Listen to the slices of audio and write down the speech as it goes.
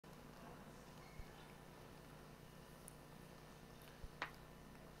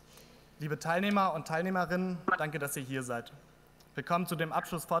Liebe Teilnehmer und Teilnehmerinnen, danke, dass ihr hier seid. Willkommen zu dem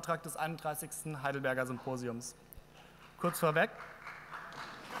Abschlussvortrag des 31. Heidelberger Symposiums. Kurz vorweg.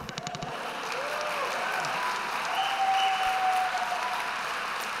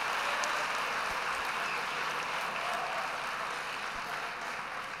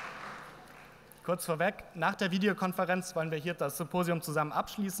 Nach der Videokonferenz wollen wir hier das Symposium zusammen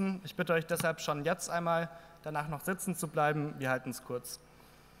abschließen. Ich bitte euch deshalb schon jetzt einmal, danach noch sitzen zu bleiben. Wir halten es kurz.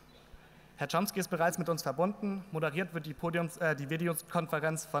 Herr Chomsky ist bereits mit uns verbunden. Moderiert wird die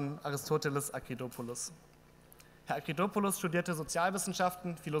Videokonferenz von Aristotelis Agridopoulos. Herr Agridopoulos studierte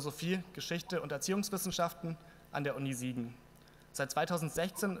Sozialwissenschaften, Philosophie, Geschichte und Erziehungswissenschaften an der Uni Siegen. Seit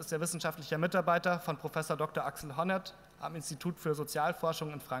 2016 ist er wissenschaftlicher Mitarbeiter von Prof. Dr. Axel Honneth am Institut für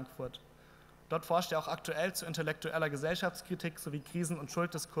Sozialforschung in Frankfurt. Dort forscht er auch aktuell zu intellektueller Gesellschaftskritik sowie Krisen- und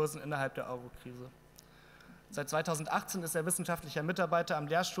Schulddiskursen innerhalb der Eurokrise. Seit 2018 ist er wissenschaftlicher Mitarbeiter am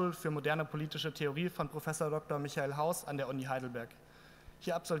Lehrstuhl für moderne politische Theorie von Prof. Dr. Michael Haus an der Uni Heidelberg.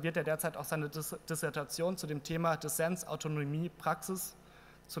 Hier absolviert er derzeit auch seine Dissertation zu dem Thema Dissens, Autonomie, Praxis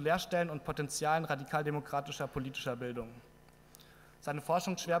zu Lehrstellen und Potenzialen radikaldemokratischer politischer Bildung. Seine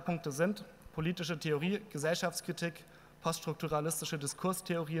Forschungsschwerpunkte sind politische Theorie, Gesellschaftskritik, poststrukturalistische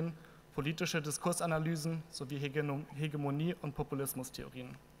Diskurstheorien, politische Diskursanalysen sowie Hegemonie- und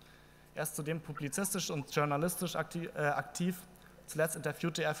Populismustheorien. Er ist zudem publizistisch und journalistisch aktiv. Zuletzt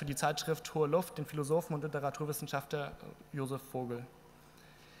interviewte er für die Zeitschrift Hohe Luft den Philosophen und Literaturwissenschaftler Josef Vogel.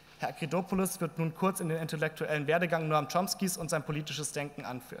 Herr Agridopoulos wird nun kurz in den intellektuellen Werdegang Noam Chomskys und sein politisches Denken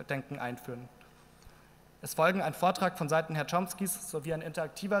einführen. Es folgen ein Vortrag von Seiten Herrn Chomskys sowie ein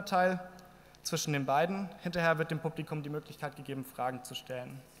interaktiver Teil zwischen den beiden. Hinterher wird dem Publikum die Möglichkeit gegeben, Fragen zu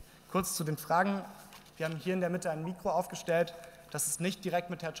stellen. Kurz zu den Fragen. Wir haben hier in der Mitte ein Mikro aufgestellt. Das ist nicht direkt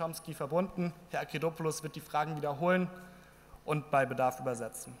mit Herrn Chomsky verbunden. Herr Agridopoulos wird die Fragen wiederholen und bei Bedarf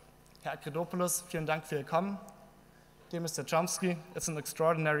übersetzen. Herr Agridopoulos, vielen Dank für Ihr Kommen. Dear Mr. Chomsky, it's an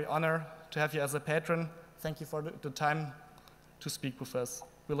extraordinary honor to have you as a patron. Thank you for the time to speak with us.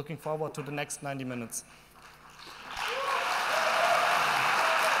 We're looking forward to the next 90 minutes.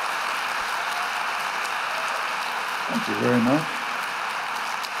 Thank you very much.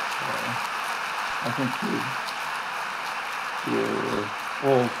 I think we're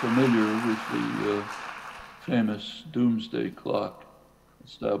all familiar with the famous doomsday clock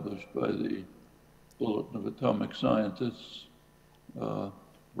established by the Bulletin of Atomic Scientists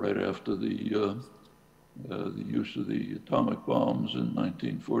right after the use of the atomic bombs in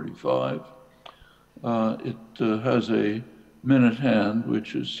 1945. It has a minute hand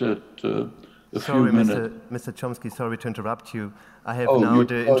which is set a few minutes. Mr. Chomsky, sorry to interrupt you. I have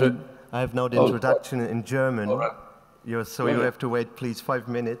now the introduction in German. All right. You have to wait, please, 5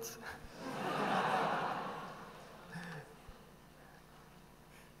 minutes.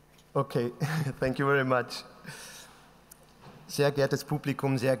 Okay, thank you very much. Sehr geehrtes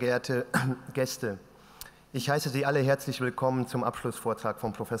Publikum, sehr geehrte Gäste. Ich heiße Sie alle herzlich willkommen zum Abschlussvortrag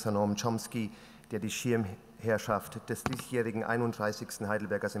von Professor Noam Chomsky, der die Schirmherrschaft des diesjährigen 31.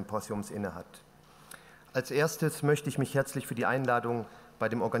 Heidelberger Symposiums innehat. Als erstes möchte ich mich herzlich für die Einladung bei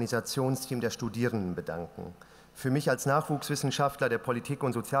dem Organisationsteam der Studierenden bedanken. Für mich als Nachwuchswissenschaftler der Politik-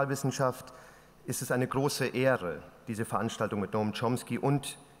 und Sozialwissenschaft ist es eine große Ehre, diese Veranstaltung mit Noam Chomsky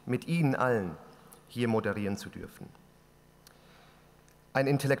und mit Ihnen allen hier moderieren zu dürfen. Ein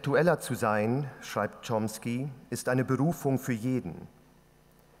Intellektueller zu sein, schreibt Chomsky, ist eine Berufung für jeden.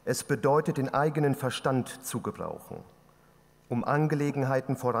 Es bedeutet, den eigenen Verstand zu gebrauchen, um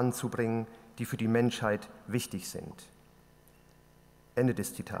Angelegenheiten voranzubringen, die für die Menschheit wichtig sind. Ende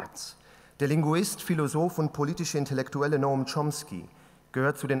des Zitats. Der Linguist, Philosoph und politische Intellektuelle Noam Chomsky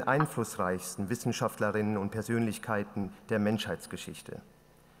gehört zu den einflussreichsten Wissenschaftlerinnen und Persönlichkeiten der Menschheitsgeschichte.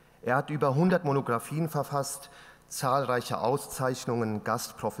 Er hat über 100 Monographien verfasst, zahlreiche Auszeichnungen,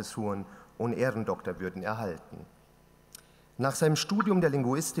 Gastprofessuren und Ehrendoktorwürden erhalten. Nach seinem Studium der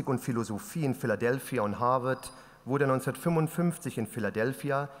Linguistik und Philosophie in Philadelphia und Harvard wurde er 1955 in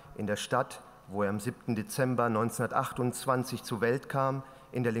Philadelphia, in der Stadt, wo er am 7. Dezember 1928 zur Welt kam,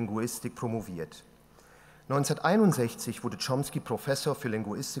 in der Linguistik promoviert. 1961 wurde Chomsky Professor für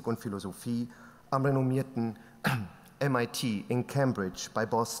Linguistik und Philosophie am renommierten MIT in Cambridge bei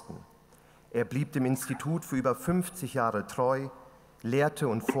Boston. Er blieb dem Institut für über 50 Jahre treu, lehrte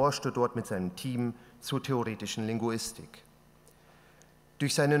und forschte dort mit seinem Team zur theoretischen Linguistik.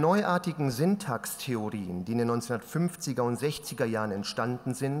 Durch seine neuartigen Syntaxtheorien, die in den 1950er und 60er Jahren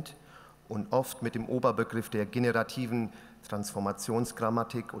entstanden sind und oft mit dem Oberbegriff der generativen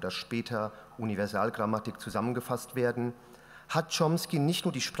Transformationsgrammatik oder später Universalgrammatik zusammengefasst werden, hat Chomsky nicht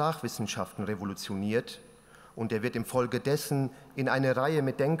nur die Sprachwissenschaften revolutioniert und er wird infolgedessen in eine Reihe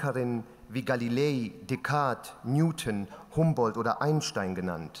mit Denkerinnen wie Galilei, Descartes, Newton, Humboldt oder Einstein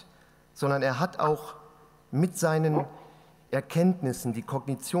genannt, sondern er hat auch mit seinen Erkenntnissen die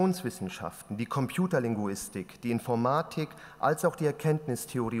Kognitionswissenschaften, die Computerlinguistik, die Informatik als auch die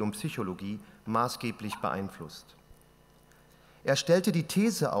Erkenntnistheorie und Psychologie maßgeblich beeinflusst. Er stellte die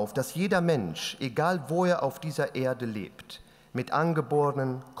These auf, dass jeder Mensch, egal wo er auf dieser Erde lebt, mit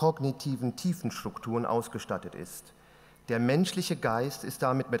angeborenen kognitiven Tiefenstrukturen ausgestattet ist. Der menschliche Geist ist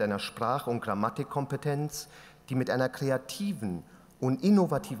damit mit einer Sprach- und Grammatikkompetenz, die mit einer kreativen und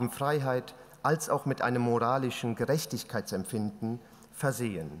innovativen Freiheit als auch mit einem moralischen Gerechtigkeitsempfinden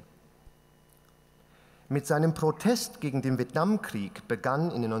versehen. Mit seinem Protest gegen den Vietnamkrieg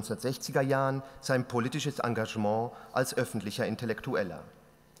begann in den 1960er Jahren sein politisches Engagement als öffentlicher Intellektueller.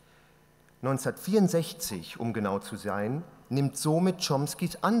 1964, um genau zu sein, nimmt somit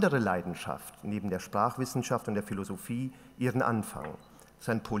Chomskys andere Leidenschaft neben der Sprachwissenschaft und der Philosophie ihren Anfang,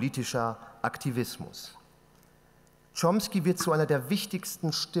 sein politischer Aktivismus. Chomsky wird zu einer der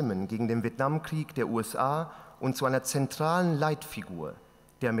wichtigsten Stimmen gegen den Vietnamkrieg der USA und zu einer zentralen Leitfigur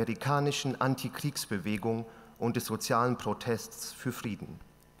der amerikanischen Antikriegsbewegung und des sozialen Protests für Frieden.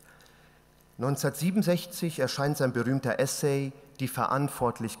 1967 erscheint sein berühmter Essay »Die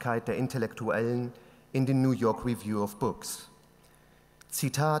Verantwortlichkeit der Intellektuellen« in den New York Review of Books.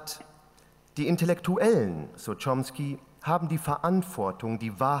 Zitat: »Die Intellektuellen«, so Chomsky, »haben die Verantwortung,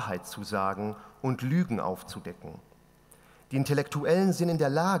 die Wahrheit zu sagen und Lügen aufzudecken. Die Intellektuellen sind in der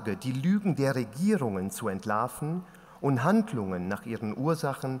Lage, die Lügen der Regierungen zu entlarven und Handlungen nach ihren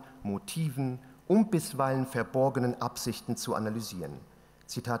Ursachen, Motiven und bisweilen verborgenen Absichten zu analysieren.«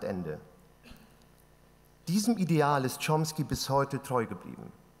 Zitat Ende. Diesem Ideal ist Chomsky bis heute treu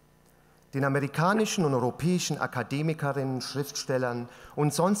geblieben. Den amerikanischen und europäischen Akademikerinnen, Schriftstellern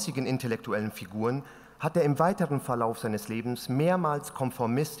und sonstigen intellektuellen Figuren hat er im weiteren Verlauf seines Lebens mehrmals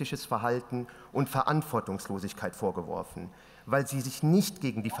konformistisches Verhalten und Verantwortungslosigkeit vorgeworfen, weil sie sich nicht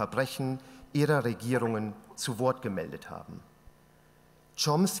gegen die Verbrechen ihrer Regierungen zu Wort gemeldet haben.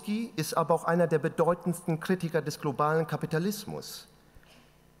 Chomsky ist aber auch einer der bedeutendsten Kritiker des globalen Kapitalismus,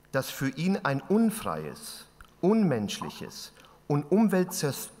 das für ihn ein unfreies, unmenschliches und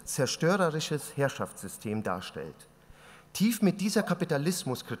umweltzerstörerisches Herrschaftssystem darstellt. Tief mit dieser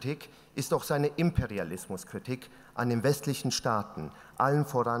Kapitalismuskritik ist auch seine Imperialismuskritik an den westlichen Staaten, allen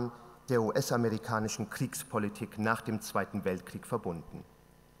voran der US-amerikanischen Kriegspolitik nach dem Zweiten Weltkrieg verbunden.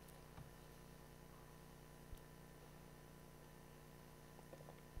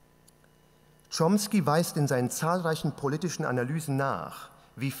 Chomsky weist in seinen zahlreichen politischen Analysen nach,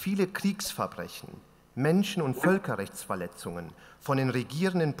 wie viele Kriegsverbrechen, Menschen- und Völkerrechtsverletzungen von den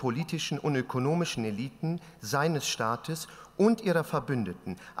regierenden politischen und ökonomischen Eliten seines Staates und ihrer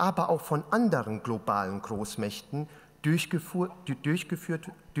Verbündeten, aber auch von anderen globalen Großmächten durchgeführt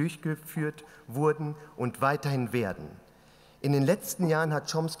wurden und weiterhin werden. In den letzten Jahren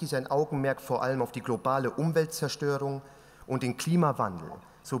hat Chomsky sein Augenmerk vor allem auf die globale Umweltzerstörung und den Klimawandel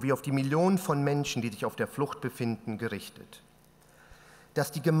sowie auf die Millionen von Menschen, die sich auf der Flucht befinden, gerichtet.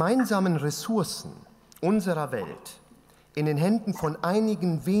 Dass die gemeinsamen Ressourcen unserer Welt in den Händen von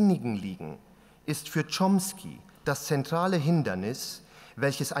einigen wenigen liegen, ist für Chomsky das zentrale Hindernis,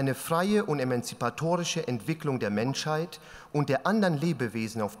 welches eine freie und emanzipatorische Entwicklung der Menschheit und der anderen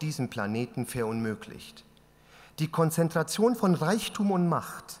Lebewesen auf diesem Planeten verunmöglicht. Die Konzentration von Reichtum und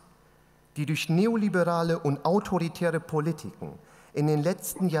Macht, die durch neoliberale und autoritäre Politiken in den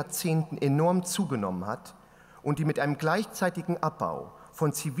letzten Jahrzehnten enorm zugenommen hat und die mit einem gleichzeitigen Abbau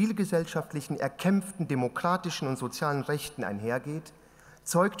von zivilgesellschaftlichen erkämpften demokratischen und sozialen Rechten einhergeht,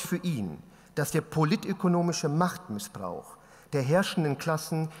 zeugt für ihn, dass der politökonomische Machtmissbrauch der herrschenden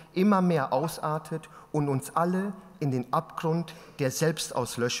Klassen immer mehr ausartet und uns alle in den Abgrund der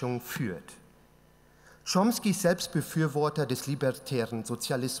Selbstauslöschung führt. Chomsky ist selbst Befürworter des libertären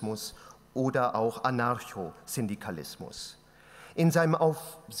Sozialismus oder auch Anarcho-Syndikalismus. In seinem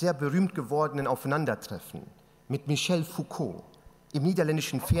sehr berühmt gewordenen Aufeinandertreffen mit Michel Foucault im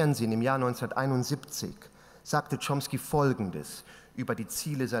niederländischen Fernsehen im Jahr 1971 sagte Chomsky Folgendes über die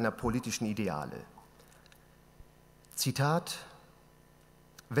Ziele seiner politischen Ideale. Zitat: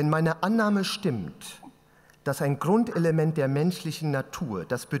 »Wenn meine Annahme stimmt, dass ein Grundelement der menschlichen Natur,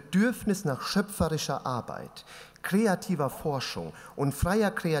 das Bedürfnis nach schöpferischer Arbeit, kreativer Forschung und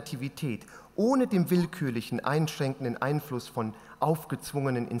freier Kreativität ohne den willkürlichen, einschränkenden Einfluss von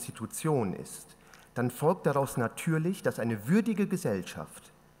aufgezwungenen Institutionen ist, dann folgt daraus natürlich, dass eine würdige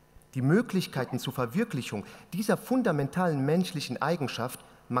Gesellschaft die Möglichkeiten zur Verwirklichung dieser fundamentalen menschlichen Eigenschaft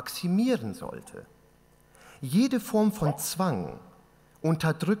maximieren sollte. Jede Form von Zwang,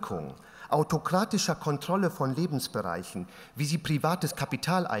 Unterdrückung, autokratischer Kontrolle von Lebensbereichen, wie sie privates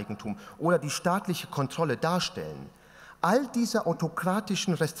Kapitaleigentum oder die staatliche Kontrolle darstellen, all diese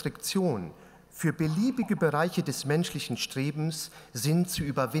autokratischen Restriktionen für beliebige Bereiche des menschlichen Strebens sind zu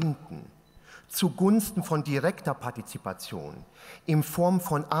überwinden, zugunsten von direkter Partizipation in Form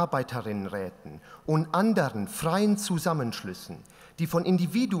von Arbeiterinnenräten und anderen freien Zusammenschlüssen, die von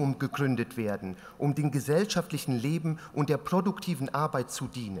Individuen gegründet werden, um dem gesellschaftlichen Leben und der produktiven Arbeit zu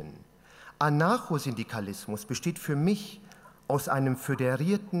dienen. Anarchosyndikalismus besteht für mich aus einem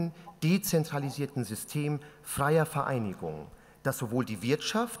föderierten, dezentralisierten System freier Vereinigung, das sowohl die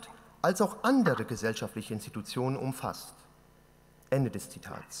Wirtschaft als auch andere gesellschaftliche Institutionen umfasst. Ende des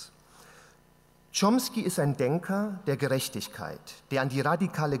Zitats. Chomsky ist ein Denker der Gerechtigkeit, der an die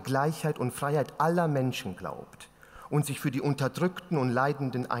radikale Gleichheit und Freiheit aller Menschen glaubt und sich für die Unterdrückten und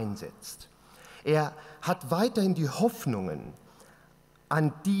Leidenden einsetzt. Er hat weiterhin die Hoffnungen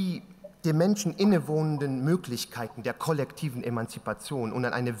an die dem Menschen innewohnenden Möglichkeiten der kollektiven Emanzipation und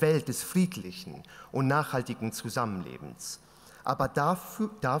an eine Welt des friedlichen und nachhaltigen Zusammenlebens. Aber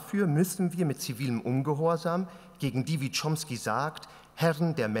dafür müssen wir mit zivilem Ungehorsam gegen die, wie Chomsky sagt,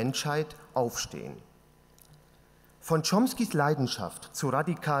 Herren der Menschheit aufstehen. Von Chomskys Leidenschaft zur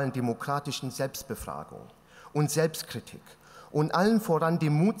radikalen demokratischen Selbstbefragung und Selbstkritik und allen voran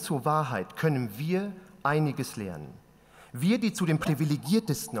dem Mut zur Wahrheit können wir einiges lernen. Wir, die zu den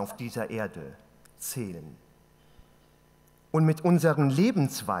Privilegiertesten auf dieser Erde zählen und mit unseren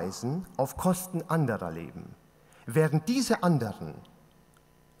Lebensweisen auf Kosten anderer leben, während diese anderen,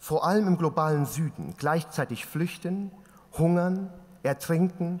 vor allem im globalen Süden, gleichzeitig flüchten, hungern,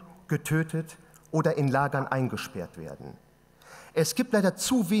 ertrinken, getötet oder in Lagern eingesperrt werden. Es gibt leider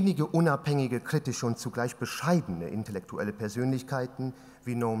zu wenige unabhängige, kritische und zugleich bescheidene intellektuelle Persönlichkeiten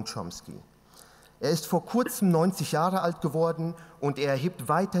wie Noam Chomsky. Er ist vor kurzem 90 Jahre alt geworden und er erhebt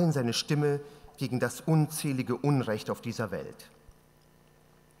weiterhin seine Stimme gegen das unzählige Unrecht auf dieser Welt.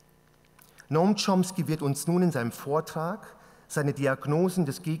 Noam Chomsky wird uns nun in seinem Vortrag seine Diagnosen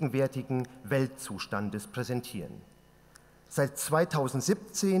des gegenwärtigen Weltzustandes präsentieren. Seit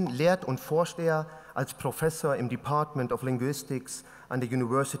 2017 lehrt und forscht er als Professor im Department of Linguistics an der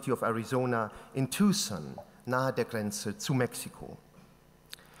University of Arizona in Tucson, nahe der Grenze zu Mexiko.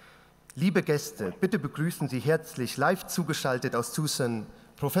 Liebe Gäste, bitte begrüßen Sie herzlich live zugeschaltet aus Tucson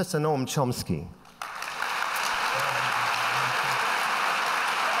Professor Noam Chomsky.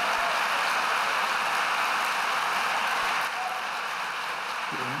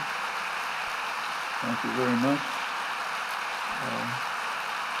 Thank you very much.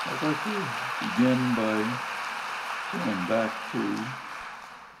 I'd like to begin by going back to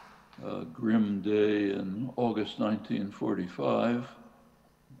a grim day in August 1945.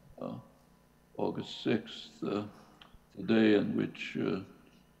 August 6th, the day in which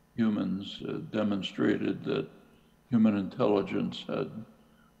humans demonstrated that human intelligence had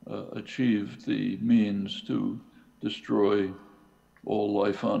achieved the means to destroy all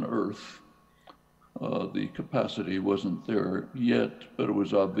life on Earth. The capacity wasn't there yet, but it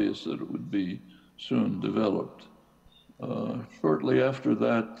was obvious that it would be soon developed. Shortly after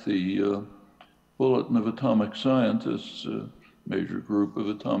that, the Bulletin of Atomic Scientists, major group of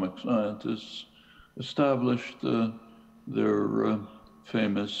atomic scientists, established their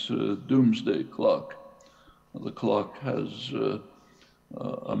famous doomsday clock. The clock has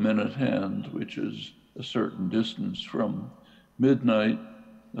a minute hand, which is a certain distance from midnight.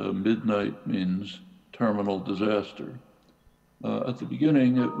 Midnight means terminal disaster. At the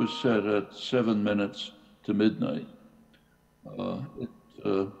beginning, it was set at 7 minutes to midnight.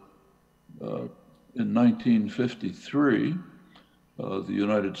 In 1953, the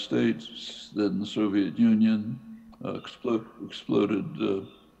United States, then the Soviet Union, exploded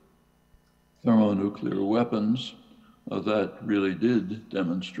thermonuclear weapons that really did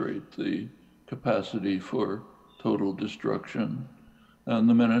demonstrate the capacity for total destruction, and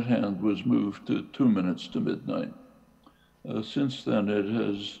the minute hand was moved to 2 minutes to midnight. Since then, it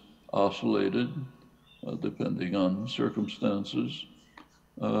has oscillated, depending on circumstances.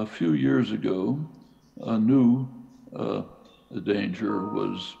 A few years ago, a new danger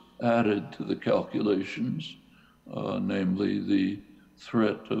was added to the calculations, namely the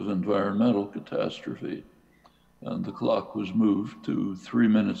threat of environmental catastrophe. And the clock was moved to 3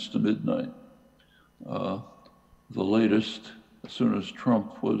 minutes to midnight. The latest, as soon as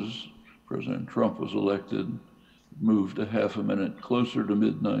President Trump was elected, moved a half a minute closer to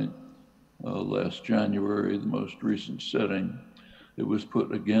midnight. Last January, the most recent setting, it was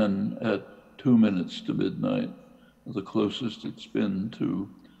put again at 2 minutes to midnight, the closest it's been to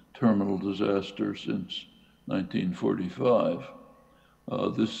terminal disaster since 1945.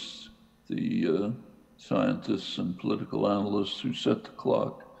 This the scientists and political analysts who set the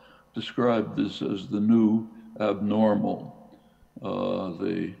clock described this as the new abnormal.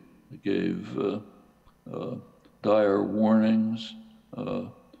 They gave dire warnings,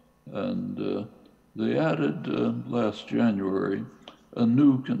 and they added last January a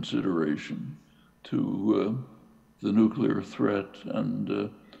new consideration to the nuclear threat and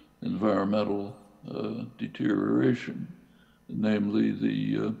environmental deterioration, namely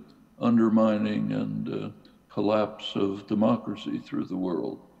the undermining and collapse of democracy through the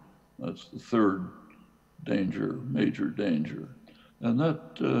world. That's the third danger, major danger. And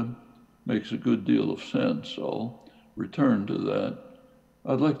that makes a good deal of sense. I'll return to that.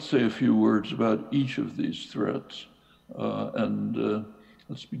 I'd like to say a few words about each of these threats.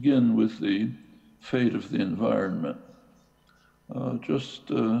 Let's begin with the fate of the environment. Just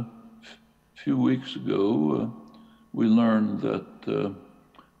a few weeks ago, we learned that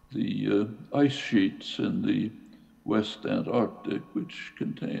the ice sheets in the West Antarctic, which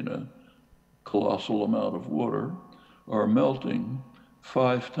contain a colossal amount of water, are melting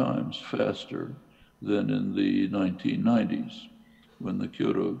 5 times faster than in the 1990s, when the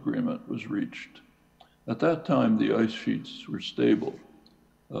Kyoto Agreement was reached. At that time, the ice sheets were stable.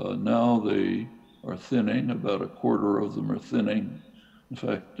 Now they are thinning, about a quarter of them are thinning. In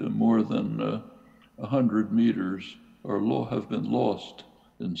fact, more than 100 meters have been lost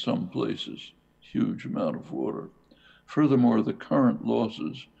in some places, huge amount of water. Furthermore, the current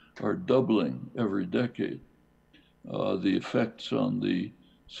losses are doubling every decade. The effects on the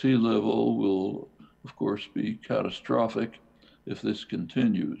sea level will, of course, be catastrophic if this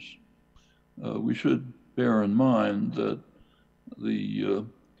continues. We should bear in mind that the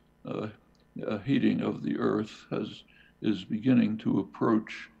heating of the Earth is beginning to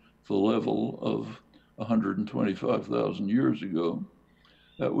approach the level of 125,000 years ago,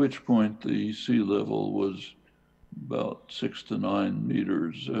 at which point the sea level was about 6 to 9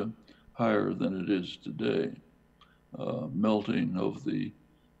 meters higher than it is today. Melting of the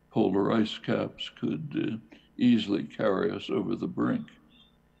polar ice caps could easily carry us over the brink.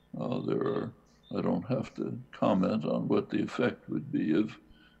 I don't have to comment on what the effect would be of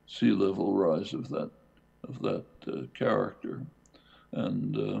sea level rise of that character.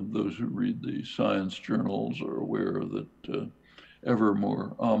 And those who read the science journals are aware that ever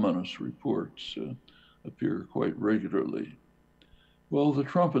more ominous reports appear quite regularly. Well, the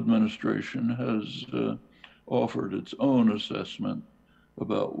Trump administration has offered its own assessment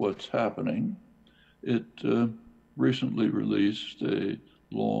about what's happening. It recently released a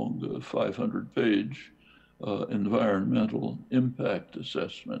long 500-page environmental impact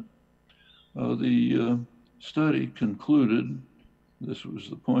assessment. The study concluded, this was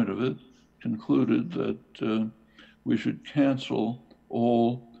the point of it, concluded that we should cancel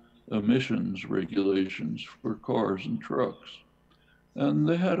all emissions regulations for cars and trucks. And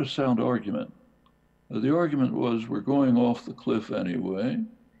they had a sound argument. The argument was, we're going off the cliff anyway,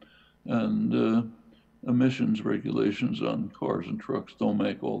 and emissions regulations on cars and trucks don't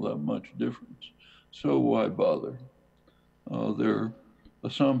make all that much difference. So why bother? Their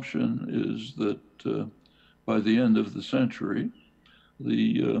assumption is that by the end of the century,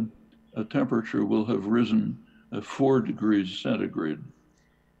 the temperature will have risen 4 degrees centigrade.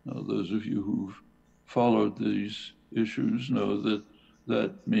 Those of you who've followed these issues know that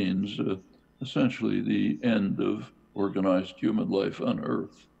that means essentially the end of organized human life on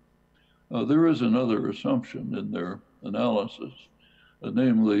Earth. There is another assumption in their analysis,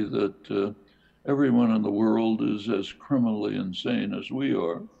 namely that everyone in the world is as criminally insane as we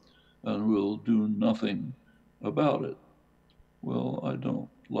are and will do nothing about it. Well, I don't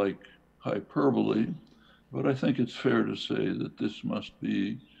like hyperbole, but I think it's fair to say that this must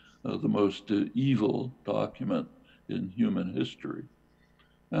be the most evil document in human history.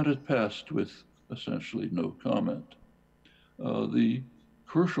 And it passed with essentially no comment. The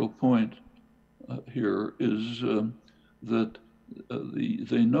crucial point here is that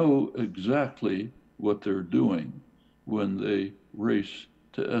they know exactly what they're doing when they race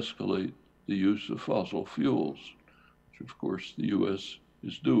to escalate the use of fossil fuels, which of course the US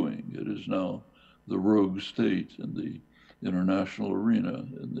is doing. It is now the rogue state in the international arena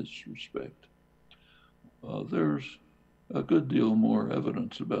in this respect. There's a good deal more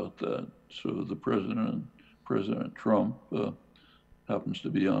evidence about that. So the President Trump happens to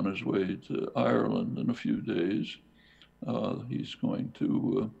be on his way to Ireland in a few days. He's going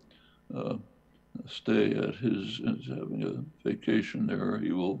to stay at he's having a vacation there.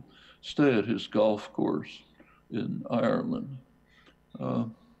 He will stay at his golf course in Ireland. A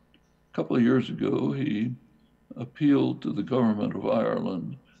couple of years ago, he appealed to the government of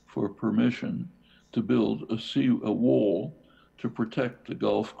Ireland for permission to build a wall to protect the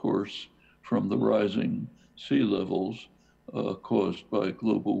Gulf course from the rising sea levels caused by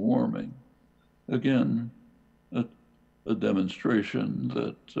global warming. Again, a demonstration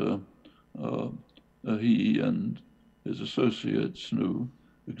that he and his associates knew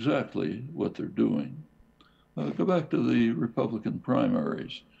exactly what they're doing. Go back to the Republican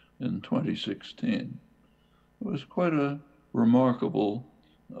primaries in 2016. It was quite a remarkable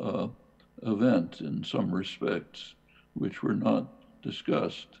event in some respects, which were not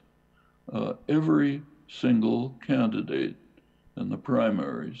discussed. Every single candidate in the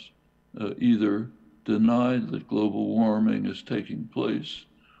primaries either denied that global warming is taking place,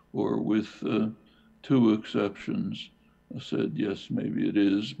 or with two exceptions, said, yes, maybe it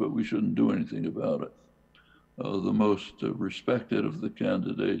is, but we shouldn't do anything about it. The most respected of the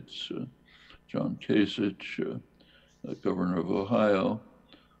candidates, John Kasich, governor of Ohio,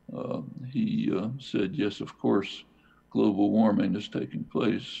 he said, yes, of course, global warming is taking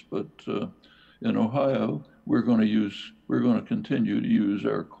place, but in Ohio, we're going to continue to use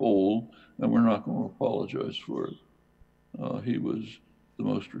our coal, and we're not going to apologize for it. He was the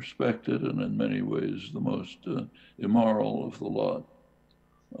most respected and in many ways the most immoral of the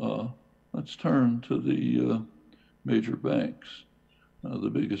lot. Let's turn to the major banks. The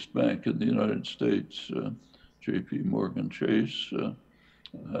biggest bank in the United States, JP Morgan Chase,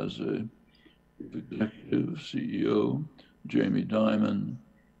 has a executive CEO, Jamie Dimon,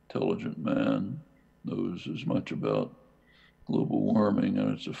 intelligent man, knows as much about global warming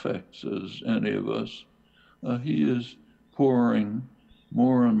and its effects as any of us. He is pouring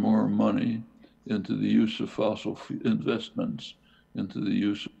more and more money into the use of fossil investments, into the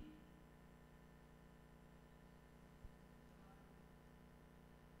use of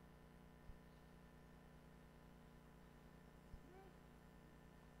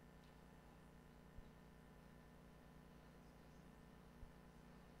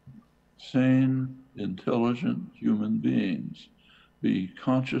sane, intelligent human beings be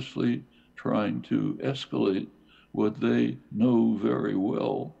consciously trying to escalate what they know very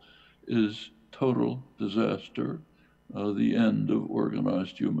well is total disaster, the end of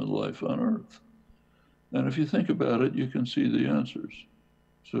organized human life on Earth. And if you think about it, you can see the answers.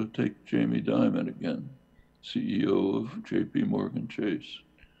 So take Jamie Dimon again, CEO of JP Morgan Chase.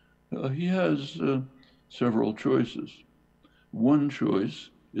 He has several choices. One choice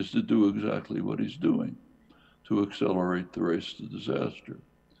is to do exactly what he's doing, to accelerate the race to disaster.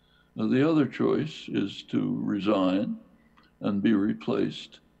 The other choice is to resign and be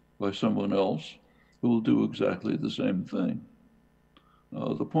replaced by someone else who will do exactly the same thing.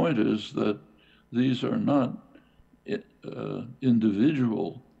 The point is that these are not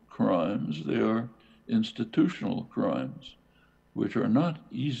individual crimes, they are institutional crimes, which are not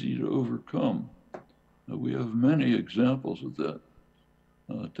easy to overcome. We have many examples of that.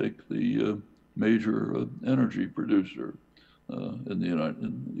 Take the major energy producer in the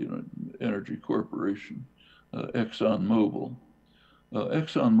United Energy Corporation, ExxonMobil.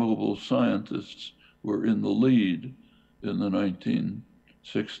 ExxonMobil scientists were in the lead in the 1960s,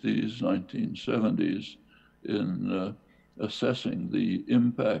 1970s in assessing the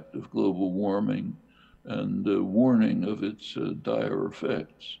impact of global warming and warning of its dire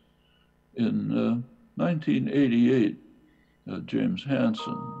effects. In 1988, James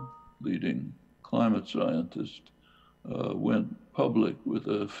Hansen, leading climate scientist, went public with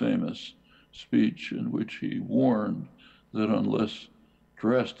a famous speech in which he warned that unless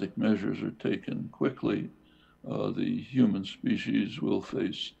drastic measures are taken quickly, the human species will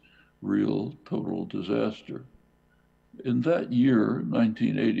face real total disaster. In that year,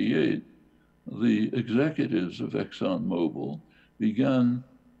 1988, the executives of ExxonMobil began,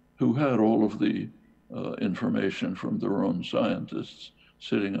 who had all of the information from their own scientists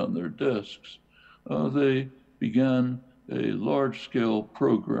sitting on their desks, they began a large-scale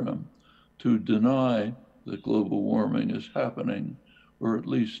program to deny that global warming is happening, or at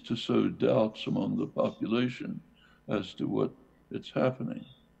least to sow doubts among the population as to what it's happening.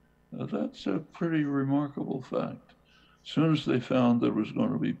 That's a pretty remarkable fact. As soon as they found that it was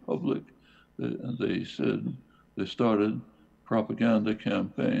going to be public, they said they started propaganda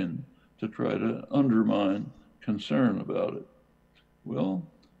campaign to try to undermine concern about it. Well,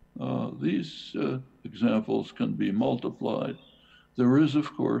 these examples can be multiplied. There is,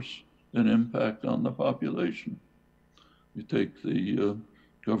 of course, an impact on the population. You take the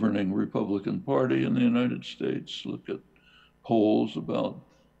governing Republican Party in the United States, look at polls about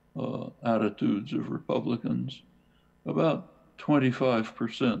attitudes of Republicans. About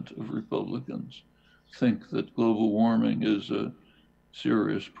 25% of Republicans think that global warming is a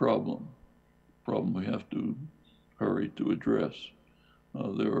serious problem we have to hurry to address.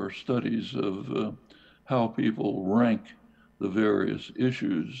 There are studies of how people rank the various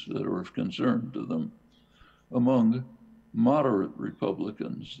issues that are of concern to them. Among moderate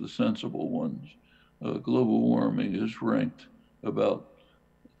Republicans, the sensible ones, global warming is ranked about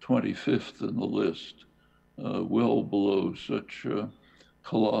 25th in the list, well below such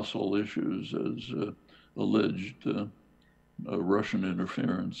colossal issues as alleged Russian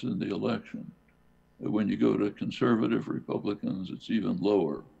interference in the election. When you go to conservative Republicans, it's even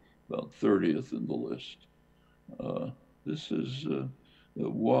lower, about 30th in the list. This is,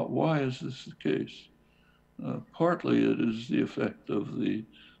 why is this the case? Partly it is the effect of the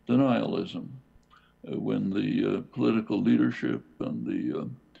denialism. When the political leadership and the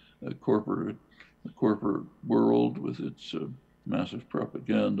corporate world with its massive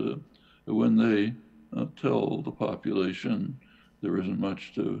propaganda, when they tell the population there isn't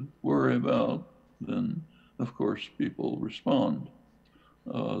much to worry about, then of course people respond.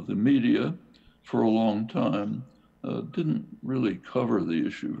 The media for a long time didn't really cover the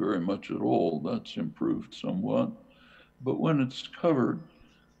issue very much at all. That's improved somewhat. But when it's covered,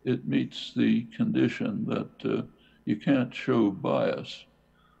 it meets the condition that you can't show bias.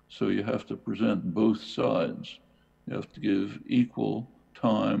 So you have to present both sides. You have to give equal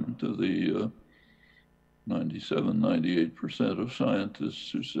time to the 97, 98% of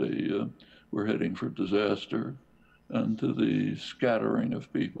scientists who say we're heading for disaster, and to the scattering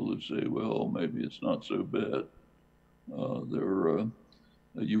of people who say, well, maybe it's not so bad.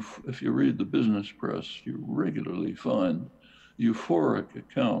 If you read the business press, you regularly find euphoric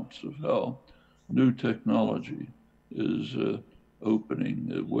accounts of how new technology is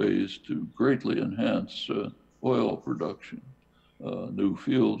opening ways to greatly enhance oil production. New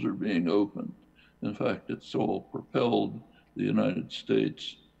fields are being opened. In fact, it's all propelled the United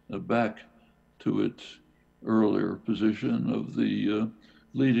States back to its earlier position of the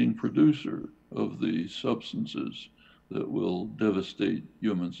leading producer of the substances that will devastate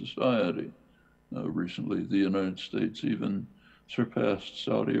human society. Recently, the United States even surpassed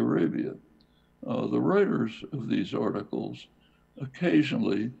Saudi Arabia. The writers of these articles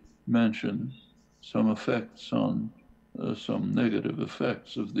occasionally mention some effects on some negative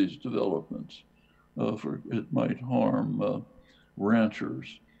effects of these developments. It might harm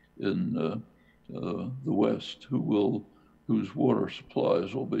ranchers in the West whose water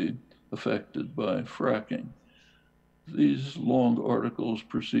supplies will be affected by fracking. These long articles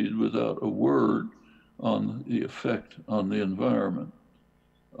proceed without a word on the effect on the environment.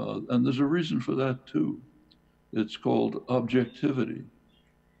 And there's a reason for that too. It's called objectivity.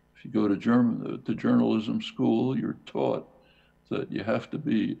 If you go to journalism school, you're taught that you have to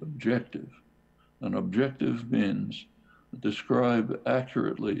be objective. And objective means describe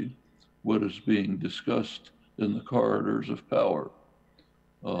accurately what is being discussed in the corridors of power.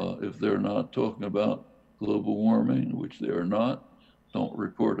 If they're not talking about global warming, which they are not, don't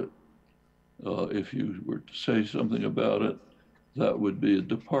report it. If you were to say something about it, that would be a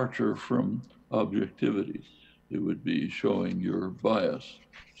departure from objectivity. It would be showing your bias,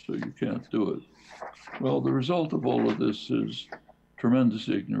 so you can't do it. Well, the result of all of this is tremendous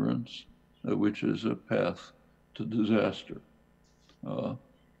ignorance, which is a path to disaster.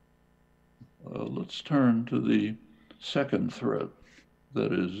 Let's turn to the second threat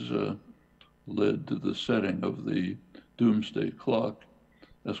that is led to the setting of the doomsday clock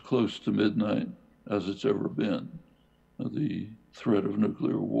as close to midnight as it's ever been, the threat of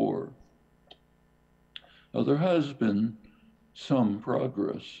nuclear war. There has been some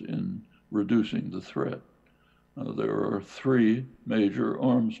progress in reducing the threat. There are 3 major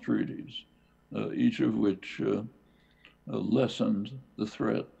arms treaties, each of which lessened the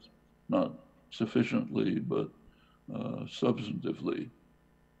threat, not sufficiently, but substantively.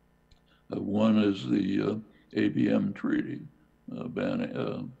 One is the ABM treaty,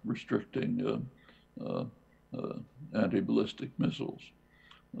 restricting anti-ballistic missiles.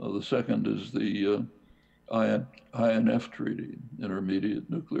 The second is the INF treaty, Intermediate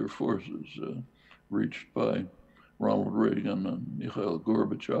Nuclear Forces, reached by Ronald Reagan and Mikhail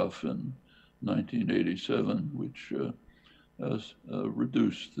Gorbachev in 1987, which has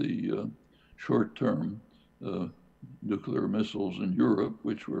reduced the short-term nuclear missiles in Europe,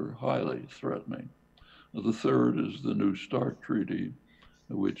 which were highly threatening. The third is the New START treaty,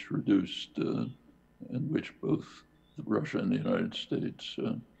 which reduced, in which both Russia and the United States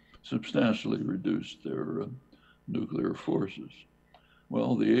substantially reduced their nuclear forces.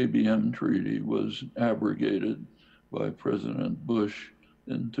 Well, the ABM treaty was abrogated by President Bush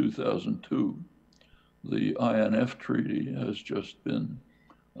in 2002. The INF treaty has just been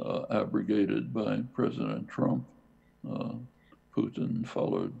abrogated by President Trump. Putin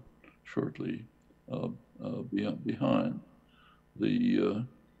followed shortly behind. The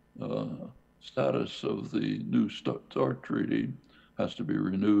status of the New START treaty has to be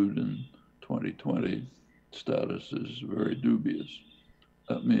renewed in 2020. Status is very dubious.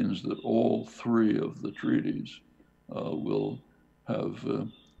 That means that all three of the treaties will have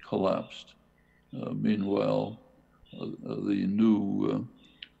collapsed. Meanwhile, the new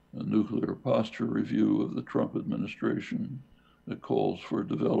nuclear posture review of the Trump administration calls for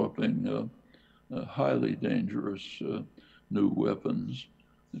developing highly dangerous new weapons.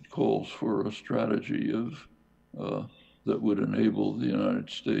 It calls for a strategy that would enable the United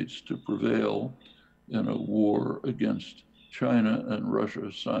States to prevail in a war against China and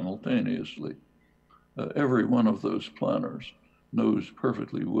Russia simultaneously. Every one of those planners knows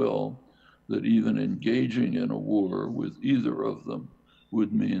perfectly well that even engaging in a war with either of them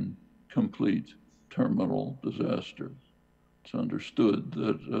would mean complete terminal disaster. It's understood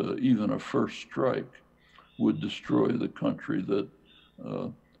that even a first strike would destroy the country that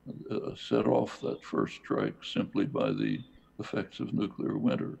set off that first strike simply by the effects of nuclear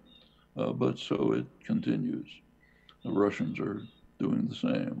winter. But so it continues. The Russians are doing the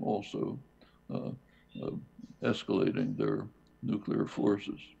same, also escalating their nuclear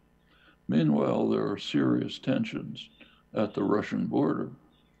forces. Meanwhile, there are serious tensions at the Russian border.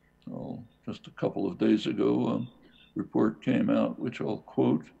 Well, just a couple of days ago, a report came out, which I'll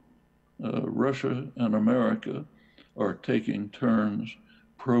quote, Russia and America are taking turns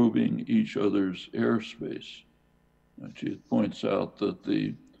probing each other's airspace. Actually, it points out that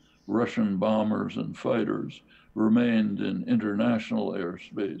the Russian bombers and fighters remained in international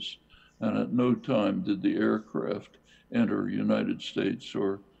airspace, and at no time did the aircraft enter United States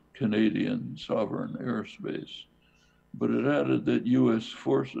or Canadian sovereign airspace. But it added that US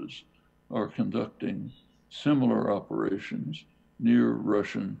forces are conducting similar operations near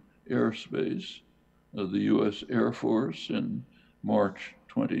Russian airspace. The US Air Force in March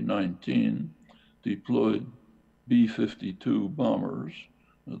 2019 deployed B-52 bombers,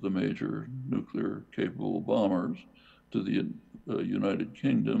 the major nuclear-capable bombers, to the United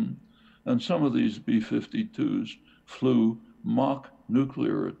Kingdom. And some of these B-52s flew mock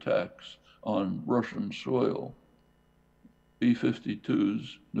nuclear attacks on Russian soil.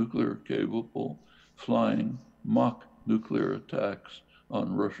 B-52s, nuclear-capable, flying mock nuclear attacks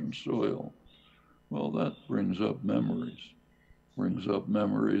on Russian soil. Well, that brings up memories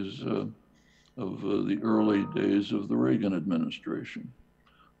of the early days of the Reagan administration.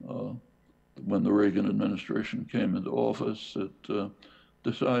 When the Reagan administration came into office, it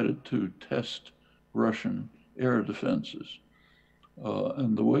decided to test Russian air defenses.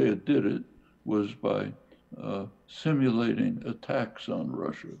 And the way it did it was by simulating attacks on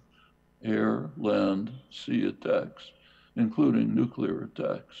Russia, air, land, sea attacks, including nuclear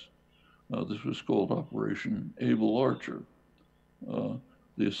attacks. This was called Operation Able Archer.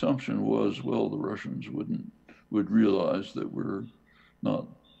 The assumption was, well, the Russians would realize that we're not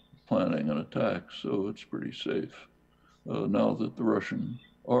planning an attack, so it's pretty safe. Now that the Russian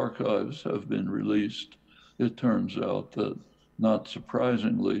archives have been released, it turns out that, not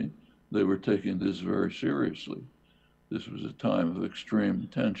surprisingly, they were taking this very seriously. This was a time of extreme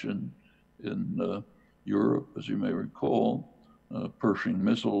tension in Europe, as you may recall. Pershing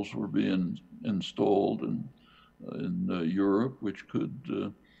missiles were being installed in Europe, which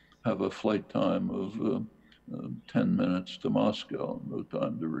could have a flight time of 10 minutes to Moscow, no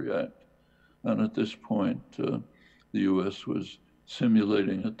time to react. And at this point, the US was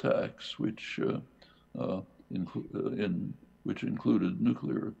simulating attacks which included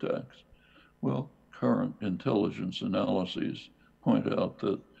nuclear attacks. Well, current intelligence analyses point out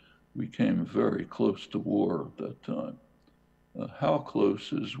that we came very close to war at that time. How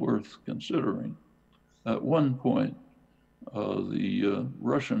close is worth considering. At one point, the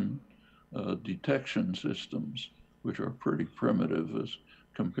Russian detection systems, which are pretty primitive as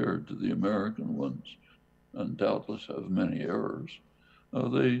compared to the American ones, and doubtless have many errors,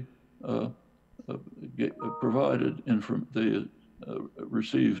 they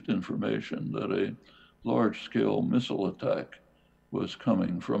received information that a large-scale missile attack was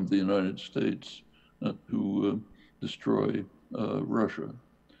coming from the United States to destroy Russia.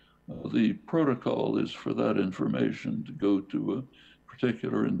 The protocol is for that information to go to a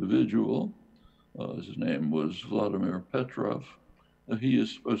particular individual. His name was Vladimir Petrov. He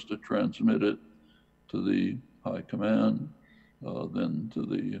is supposed to transmit it to the High Command, then to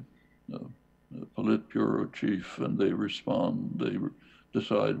the Politburo chief, and they respond.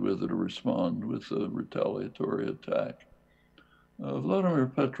 decide whether to respond with a retaliatory attack. Vladimir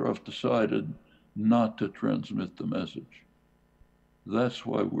Petrov decided not to transmit the message. That's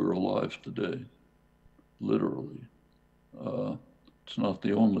why we're alive today, literally. It's not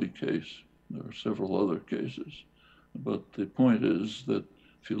the only case. There are several other cases. But the point is that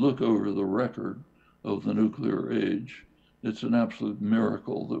if you look over the record of the nuclear age, it's an absolute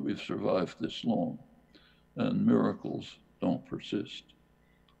miracle that we've survived this long. And miracles don't persist.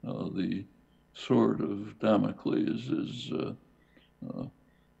 The sword of Damocles is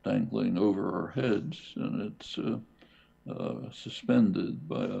dangling over our heads, and it's suspended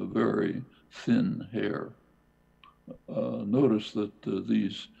by a very thin hair. Notice that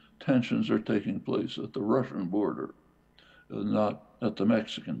these tensions are taking place at the Russian border, not at the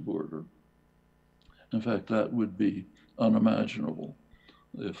Mexican border. In fact, that would be unimaginable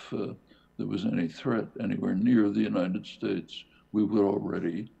if there was any threat anywhere near the United States. We would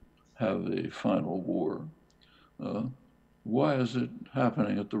already have a final war. Why is it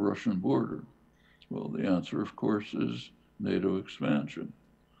happening at the Russian border? Well, the answer, of course, is NATO expansion.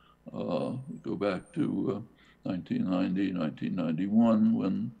 Go back to 1990, 1991,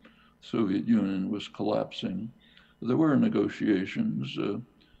 when the Soviet Union was collapsing. There were negotiations.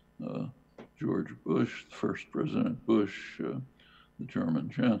 George Bush, the first President Bush, the German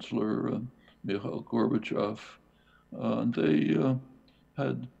Chancellor, Mikhail Gorbachev, they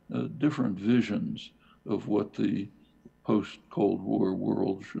had different visions of what the post-Cold War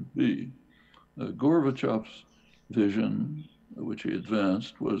world should be. Gorbachev's vision, which he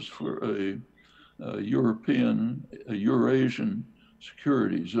advanced, was for a Eurasian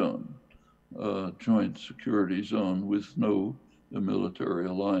security zone, joint security zone with no military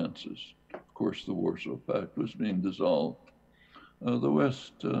alliances. Of course, the Warsaw Pact was being dissolved. The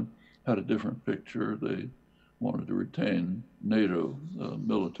West had a different picture. They wanted to retain NATO,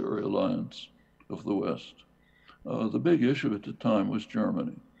 military alliance of the West. The big issue at the time was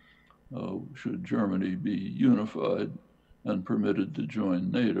Germany. Should Germany be unified and permitted to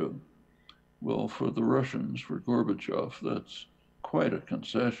join NATO? Well, for the Russians, for Gorbachev, that's quite a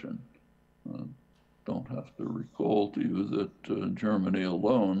concession. Don't have to recall to you that Germany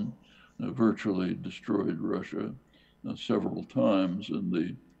alone virtually destroyed Russia several times in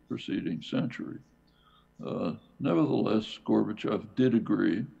the preceding century. Nevertheless, Gorbachev did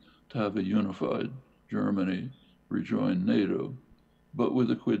agree to have a unified Germany rejoin NATO, but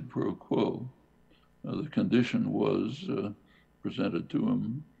with a quid pro quo. The condition was presented to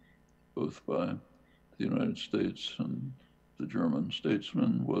him both by the United States and the German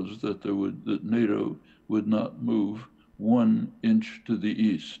statesman, was that that NATO would not move 1 inch to the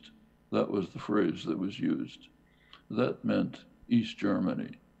east. That was the phrase that was used. That meant East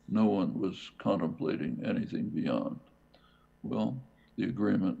Germany. No one was contemplating anything beyond. Well, the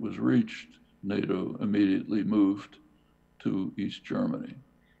agreement was reached. NATO immediately moved to East Germany,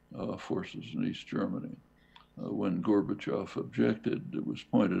 forces in East Germany. When Gorbachev objected, it was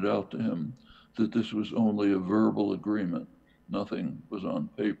pointed out to him that this was only a verbal agreement. Nothing was on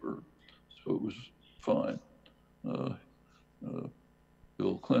paper, so it was fine.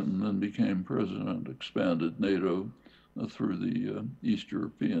 Bill Clinton then became president, expanded NATO through the East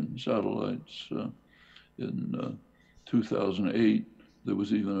European satellites. In 2008, there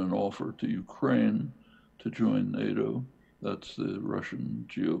was even an offer to Ukraine to join NATO. That's the Russian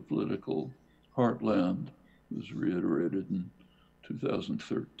geopolitical heartland. It was reiterated in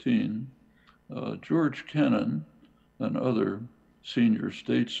 2013. George Kennan and other senior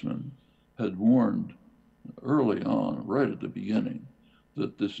statesmen had warned early on, right at the beginning,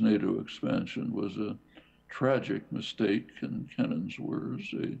 that this NATO expansion was a tragic mistake, in Kennan's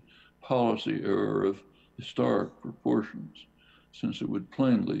words, a policy error of historic proportions, since it would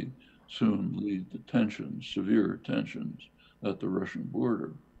plainly soon lead to tensions, severe tensions at the Russian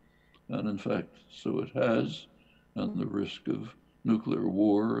border. And in fact, so it has, and the risk of nuclear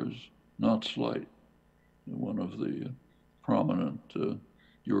war is not slight. One of the prominent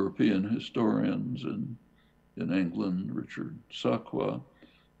European historians in England, Richard Sakwa,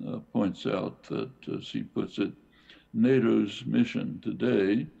 points out that, as he puts it, NATO's mission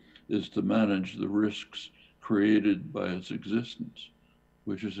today is to manage the risks created by its existence,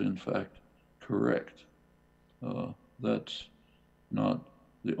 which is in fact correct. That's not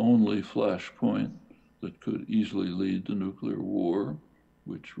the only flashpoint that could easily lead to nuclear war,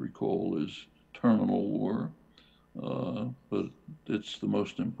 which, recall, is terminal war, but it's the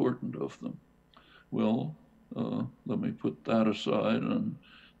most important of them. Well, let me put that aside and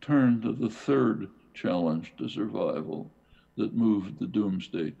turn to the third challenge to survival that moved the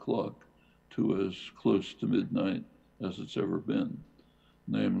doomsday clock to as close to midnight as it's ever been.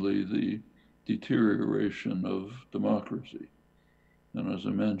 namely the deterioration of democracy. And as I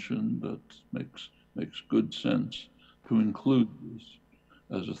mentioned, that makes good sense to include this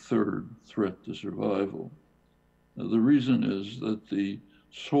as a third threat to survival. Now, the reason is that the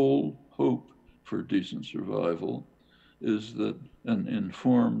sole hope for decent survival is that an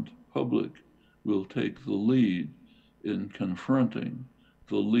informed public will take the lead in confronting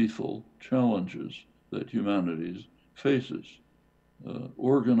the lethal challenges that humanity faces.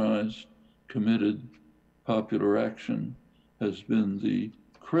 Organized, committed, popular action has been the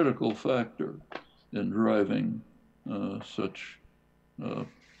critical factor in driving such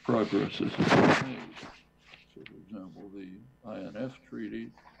progress as has been made. So, for example, the INF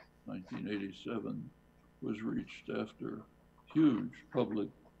Treaty, 1987, was reached after huge public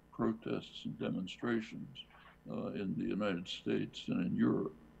protests and demonstrations in the United States and in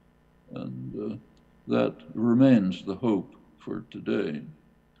Europe. And that remains the hope for today.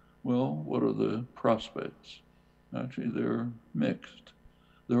 Well, what are the prospects? Actually, they're mixed.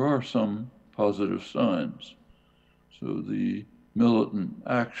 There are some positive signs. So the militant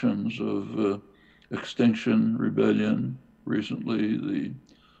actions of Extinction Rebellion, recently the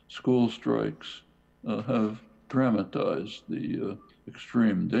school strikes, have dramatized the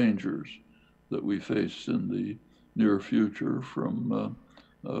extreme dangers that we face in the near future from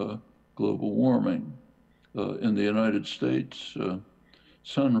global warming. In the United States,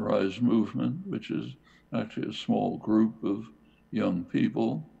 Sunrise Movement, which is actually a small group of young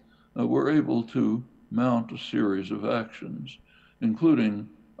people, were able to mount a series of actions, including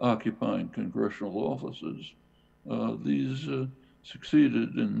occupying congressional offices. These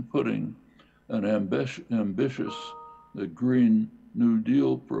succeeded in putting an ambitious Green New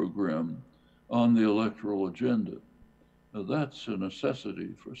Deal program on the electoral agenda. Now, that's a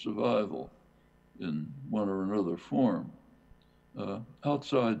necessity for survival in one or another form.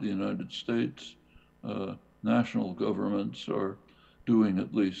 Outside the United States, national governments are doing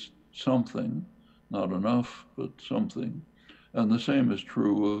at least something, not enough, but something. And the same is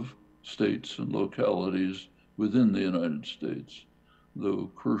true of states and localities within the United States,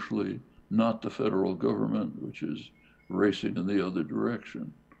 though crucially not the federal government, which is racing in the other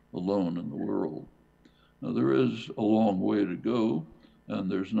direction, alone in the world. Now, there is a long way to go, and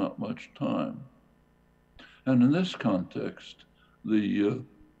there's not much time. And in this context, the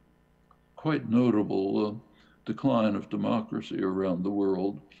quite notable decline of democracy around the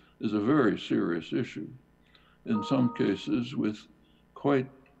world is a very serious issue, in some cases with quite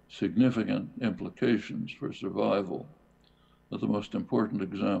significant implications for survival. The most important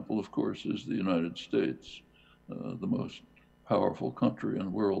example, of course, is the United States, the most powerful country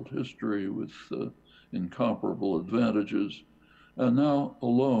in world history with incomparable advantages, and now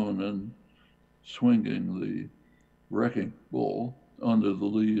alone in swinging the wrecking ball under the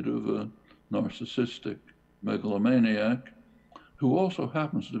lead of a narcissistic megalomaniac who also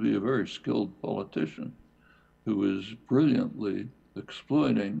happens to be a very skilled politician who is brilliantly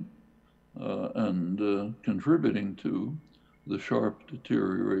exploiting and contributing to the sharp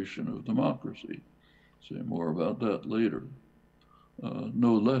deterioration of democracy. Say more about that later.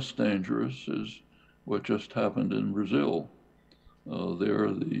 No less dangerous is what just happened in Brazil.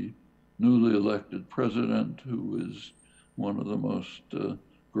 There, the newly elected president, who is one of the most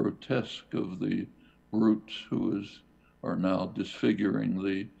grotesque of the brutes who are now disfiguring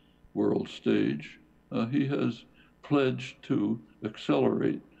the world stage, he has pledged to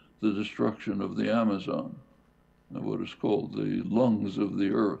accelerate the destruction of the Amazon, what is called the lungs of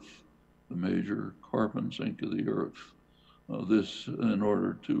the earth, the major carbon sink of the earth. This in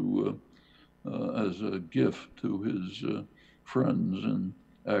order to, as a gift to his friends in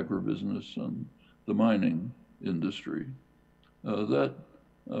agribusiness and the mining industry. That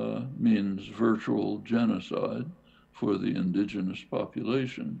means virtual genocide for the indigenous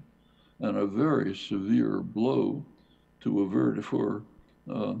population and a very severe blow to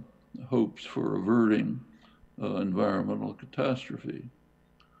hopes for averting environmental catastrophe.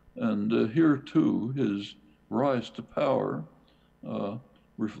 And here too, his rise to power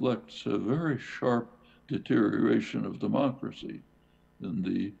reflects a very sharp deterioration of democracy in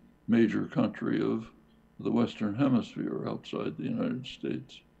the major country of the Western Hemisphere outside the United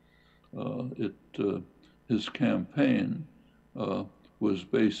States. His campaign was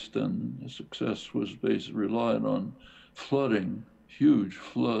based, and success was relied on flooding, huge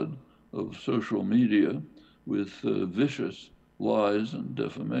flood of social media with vicious lies and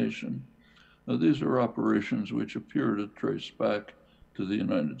defamation. These are operations which appear to trace back to the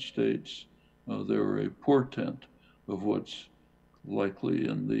United States. They're a portent of what's likely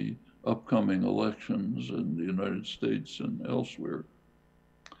in the upcoming elections in the United States and elsewhere.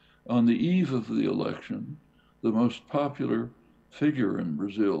 On the eve of the election, the most popular figure in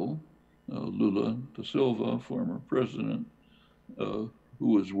Brazil, Lula da Silva, former president, who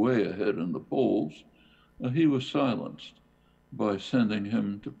was way ahead in the polls, he was silenced by sending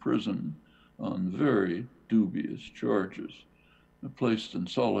him to prison on very dubious charges, placed in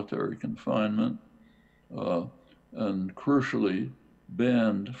solitary confinement, and crucially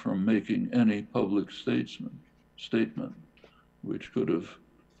banned from making any public statement, which could have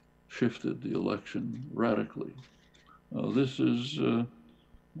shifted the election radically. This is the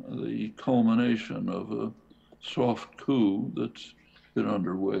culmination of a soft coup that's been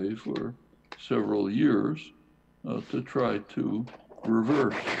underway for several years to try to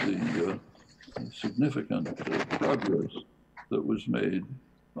reverse the significant progress that was made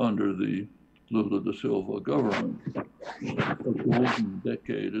under the Lula da Silva government. A golden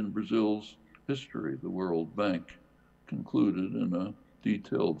decade in Brazil's history, the World Bank concluded in a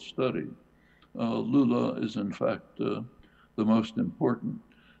detailed study. Lula is in fact the most important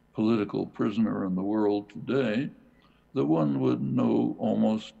political prisoner in the world today. That one would know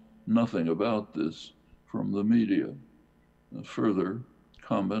almost nothing about this from the media. Further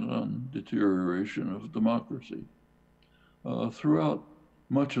comment on deterioration of democracy. Throughout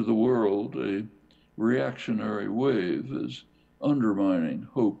much of the world, a reactionary wave is undermining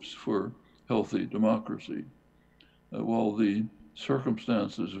hopes for healthy democracy. While the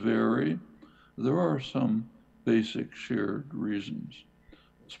circumstances vary, there are some basic shared reasons,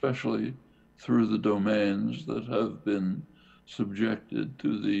 especially through the domains that have been subjected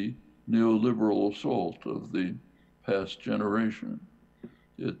to the neoliberal assault of the past generation.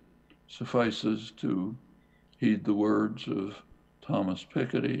 It suffices to heed the words of Thomas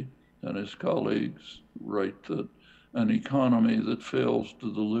Piketty and his colleagues, write that an economy that fails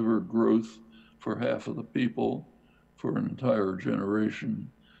to deliver growth for half of the people for an entire generation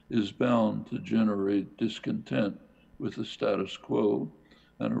is bound to generate discontent with the status quo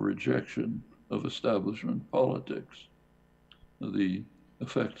and a rejection of establishment politics. The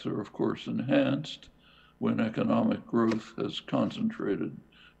effects are, of course, enhanced when economic growth has concentrated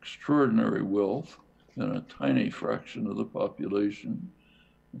extraordinary wealth in a tiny fraction of the population.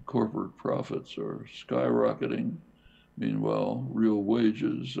 Corporate profits are skyrocketing. Meanwhile, real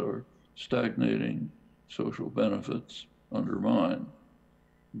wages are stagnating, social benefits undermined.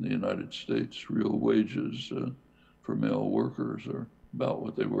 In the United States, real wages for male workers are about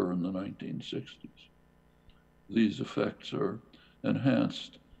what they were in the 1960s. These effects are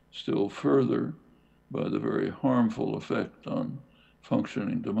enhanced still further by the very harmful effect on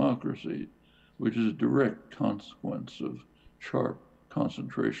functioning democracy, which is a direct consequence of sharp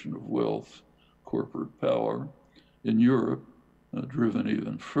concentration of wealth, corporate power in Europe, driven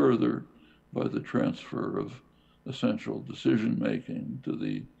even further by the transfer of essential decision-making to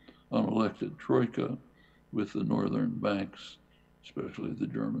the unelected troika, with the northern banks, especially the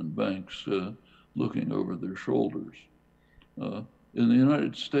German banks, looking over their shoulders. In the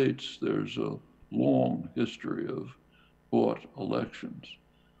United States, there's a long history of bought elections.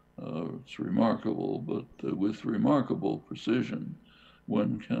 It's remarkable, but with remarkable precision,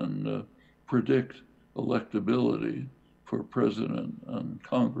 one can predict electability for president and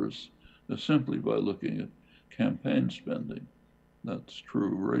Congress simply by looking at campaign spending. That's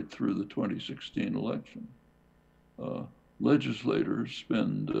true right through the 2016 election. Legislators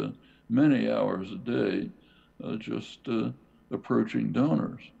spend many hours a day just approaching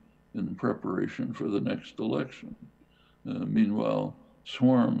donors in preparation for the next election. Meanwhile,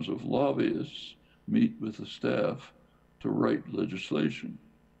 swarms of lobbyists meet with the staff to write legislation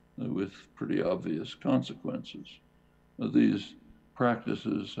with pretty obvious consequences. These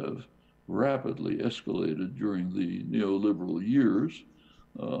practices have rapidly escalated during the neoliberal years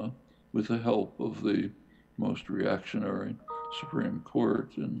with the help of the most reactionary Supreme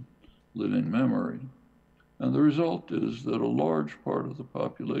Court in living memory. And the result is that a large part of the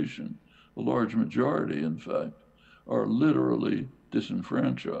population, a large majority in fact, are literally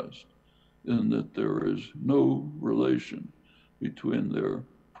disenfranchised in that there is no relation between their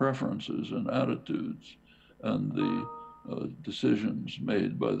preferences and attitudes and the decisions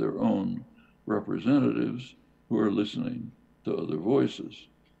made by their own representatives who are listening to other voices,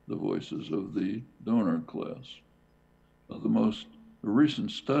 the voices of the donor class. The most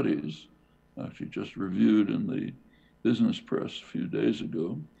recent studies, actually just reviewed in the business press a few days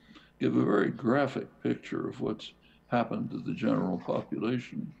ago, give a very graphic picture of what's happened to the general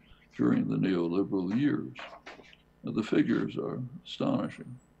population during the neoliberal years. The figures are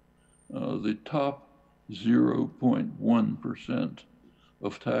astonishing. The top 0.1%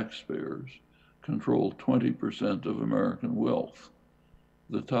 of taxpayers control 20% of American wealth.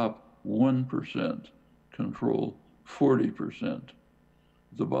 the top 1% control 40%.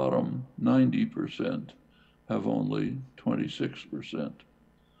 The bottom 90% have only 26%.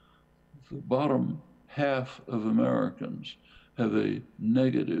 The bottom half of Americans have a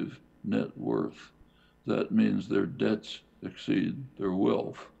negative net worth. That means their debts exceed their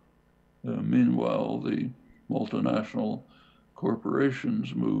wealth. Meanwhile, the multinational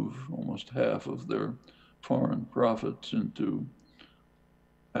corporations move almost half of their foreign profits into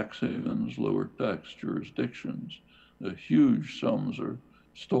tax havens, lower tax jurisdictions. Huge sums are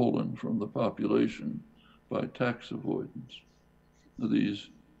stolen from the population by tax avoidance. These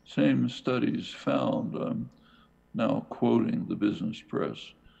same studies found, I'm now quoting the business press,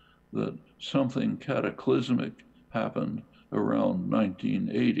 that something cataclysmic happened around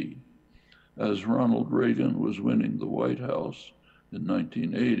 1980. As Ronald Reagan was winning the White House in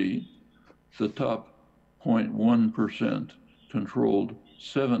 1980, the top 0.1% controlled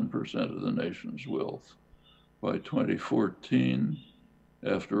 7% of the nation's wealth. By 2014,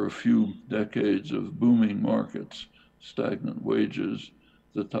 after a few decades of booming markets, stagnant wages,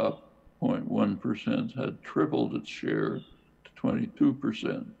 the top 0.1% had tripled its share to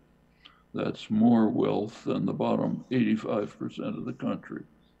 22%. That's more wealth than the bottom 85% of the country.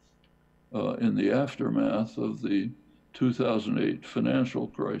 In the aftermath of the 2008 financial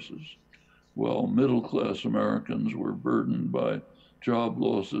crisis, while middle-class Americans were burdened by job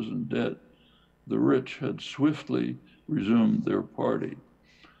losses and debt, the rich had swiftly resumed their party.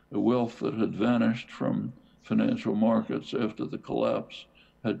 The wealth that had vanished from financial markets after the collapse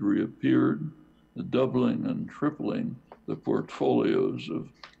had reappeared, doubling and tripling the portfolios of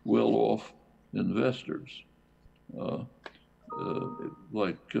well-off investors.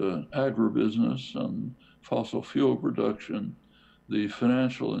 Like agribusiness and fossil fuel production, the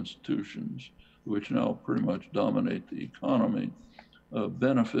financial institutions, which now pretty much dominate the economy,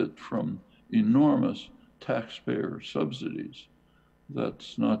 benefit from enormous taxpayer subsidies.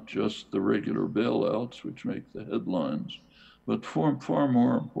 That's not just the regular bailouts, which make the headlines, but far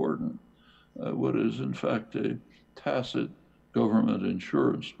more important, what is in fact a tacit government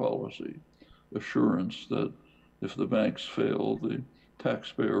insurance policy, assurance that if the banks fail, the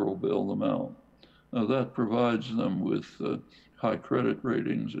taxpayer will bail them out. That provides them with high credit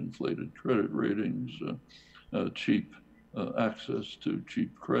ratings, inflated credit ratings, cheap access to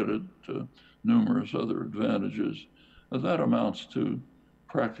cheap credit, numerous other advantages. That amounts to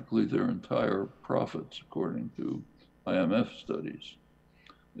practically their entire profits, according to IMF studies.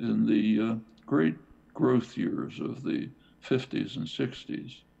 In the great growth years of the 50s and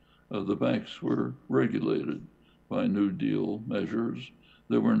 60s, the banks were regulated by New Deal measures.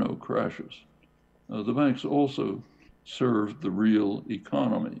 There were no crashes. The banks also served the real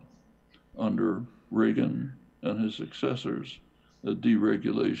economy. Under Reagan and his successors,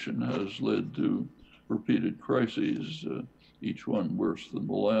 deregulation has led to repeated crises, each one worse than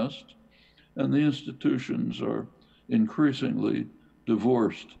the last, and the institutions are increasingly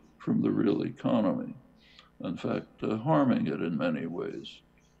divorced from the real economy, in fact, harming it in many ways.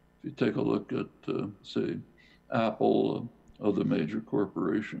 If you take a look at, say, Apple, other major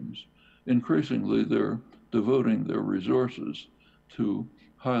corporations, increasingly they're devoting their resources to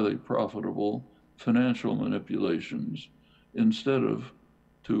highly profitable financial manipulations instead of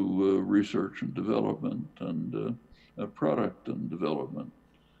to research and development and product and development.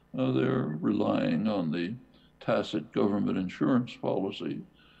 They're relying on the tacit government insurance policy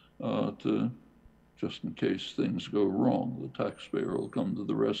to, just in case things go wrong, the taxpayer will come to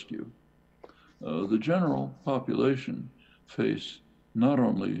the rescue. The general population face not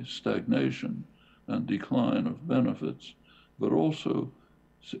only stagnation and decline of benefits, but also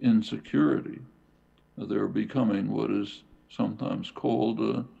insecurity. They're becoming what is sometimes called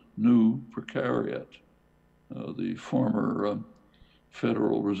a new precariat. The former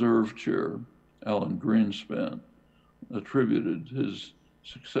Federal Reserve Chair, Alan Greenspan, attributed his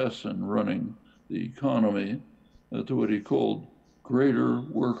success in running the economy to what he called greater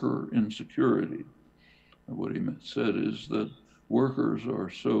worker insecurity. And what he said is that workers are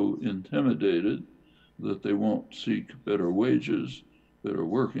so intimidated that they won't seek better wages, better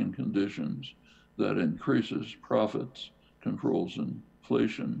working conditions, that increases profits, controls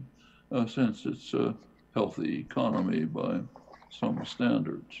inflation, since it's a healthy economy by some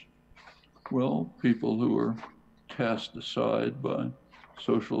standards. Well, people who are cast aside by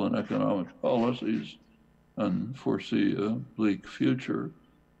social and economic policies and foresee a bleak future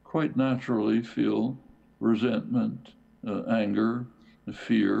quite naturally feel resentment, anger,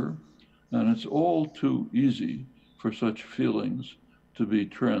 fear, and it's all too easy for such feelings to be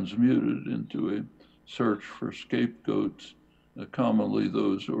transmuted into a search for scapegoats commonly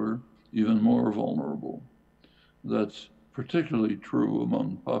those who are even more vulnerable. That's particularly true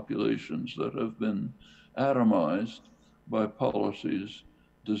among populations that have been atomized by policies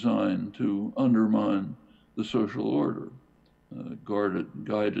designed to undermine the social order,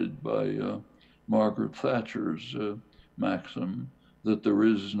 guided by Margaret Thatcher's maxim that there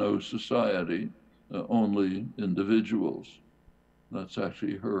is no society, only individuals. That's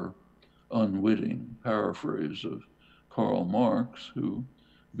actually her unwitting paraphrase of Karl Marx, who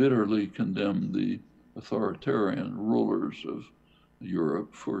bitterly condemned the authoritarian rulers of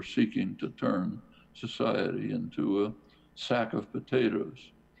Europe for seeking to turn society into a sack of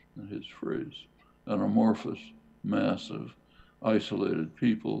potatoes, in his phrase, an amorphous mass of isolated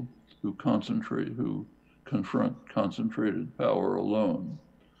people who confront concentrated power alone.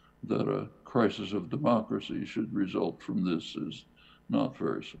 That a crisis of democracy should result from this is not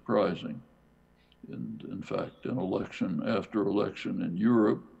very surprising. And in fact, in election after election in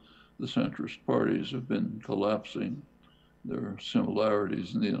Europe, the centrist parties have been collapsing. There are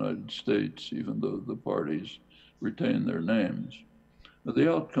similarities in the United States, even though the parties retain their names. But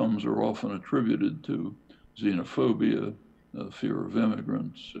the outcomes are often attributed to xenophobia, fear of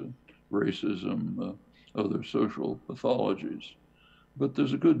immigrants, racism, other social pathologies. But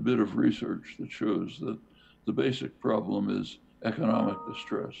there's a good bit of research that shows that the basic problem is economic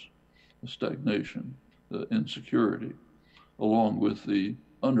distress, stagnation, insecurity, along with the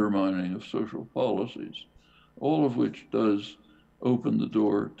undermining of social policies, all of which does open the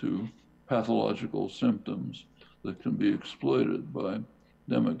door to pathological symptoms that can be exploited by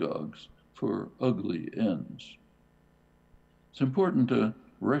demagogues for ugly ends. It's important to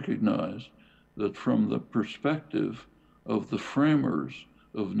recognize that from the perspective of the framers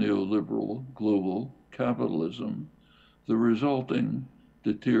of neoliberal global capitalism, the resulting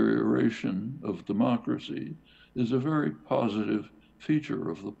deterioration of democracy is a very positive feature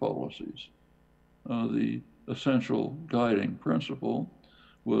of the policies. The essential guiding principle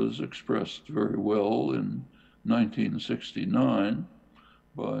was expressed very well in 1969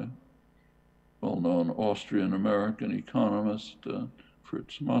 by well-known Austrian-American economist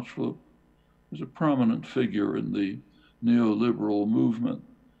Fritz Machlup, who's a prominent figure in the neoliberal movement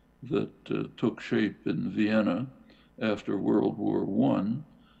that took shape in Vienna after World War I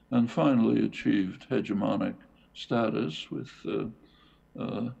and finally achieved hegemonic status with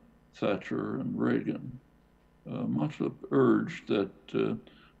Thatcher and Reagan. Machlup urged that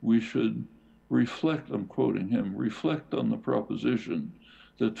we should reflect, I'm quoting him, reflect on the proposition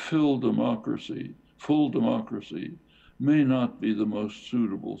that full democracy may not be the most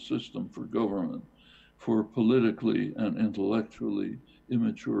suitable system for government for politically and intellectually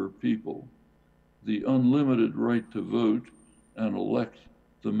immature people. The unlimited right to vote and elect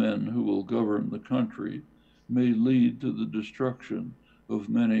the men who will govern the country may lead to the destruction of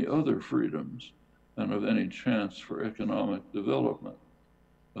many other freedoms and of any chance for economic development.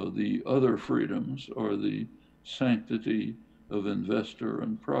 The other freedoms are the sanctity of investor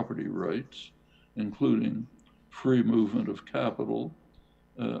and property rights, including free movement of capital,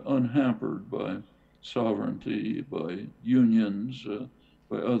 unhampered by sovereignty, by unions,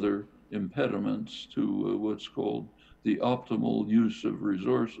 by other impediments to what's called the optimal use of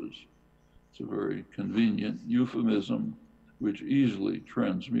resources. It's a very convenient euphemism which easily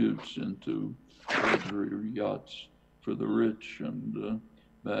transmutes into luxury yachts for the rich and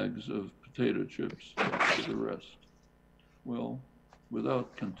bags of potato chips for the rest. Well,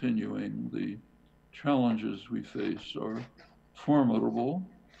 without continuing, the challenges we face are formidable.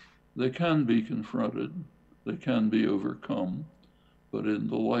 They can be confronted, they can be overcome, but in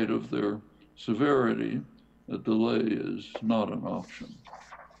the light of their severity, a delay is not an option.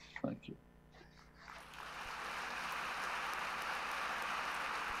 Thank you.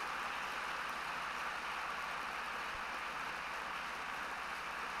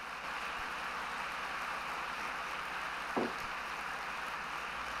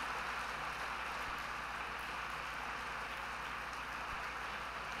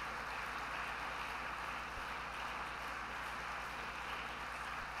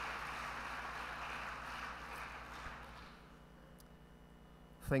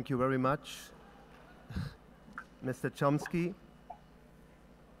 Thank you very much, Mr. Chomsky.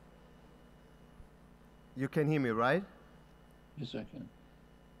 You can hear me, right? Yes, I can.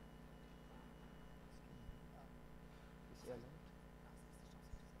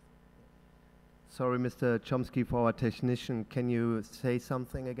 Sorry, Mr. Chomsky, for our technician. Can you say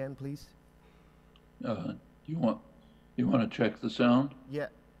something again, please? You want to check the sound? Yeah.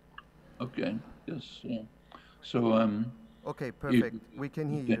 Okay. Yes. So okay, perfect. We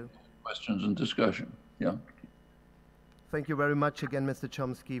can hear you. Questions and discussion. Yeah. Thank you very much again, Mr.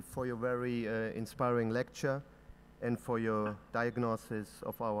 Chomsky, for your very inspiring lecture and for your diagnosis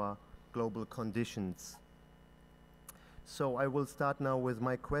of our global conditions. So I will start now with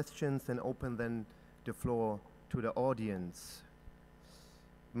my questions and open then the floor to the audience.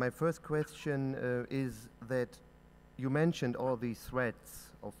 My first question is that you mentioned all these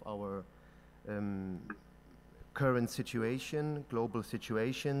threats of our current situation, global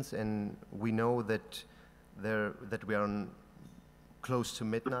situations, and we know that we are close to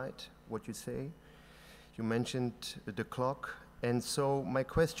midnight, what you say. You mentioned the clock, and so my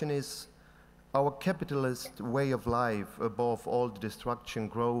question is, our capitalist way of life, above all the destruction,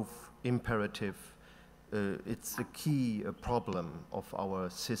 growth imperative, it's a key problem of our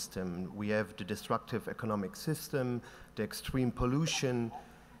system. We have the destructive economic system, the extreme pollution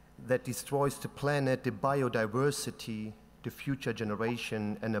that destroys the planet, the biodiversity, the future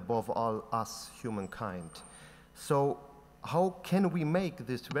generation, and above all, us, humankind. So how can we make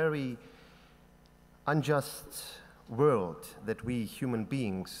this very unjust world that we human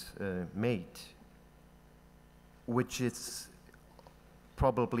beings made, which is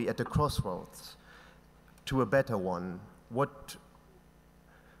probably at the crossroads, to a better one? What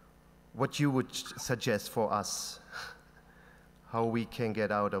you would suggest for us, how we can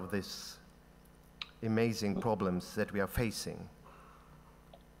get out of this amazing problems that we are facing?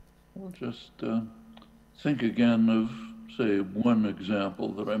 Well, just think again of, say, one example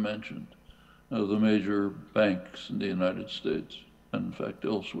that I mentioned, the major banks in the United States, and in fact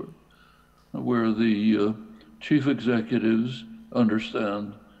elsewhere, where the chief executives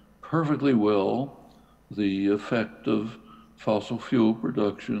understand perfectly well the effect of fossil fuel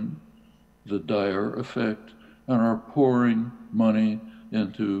production, the dire effect, and are pouring money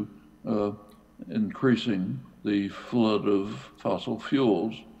into increasing the flood of fossil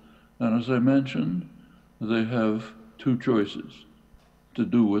fuels. And as I mentioned, they have two choices: to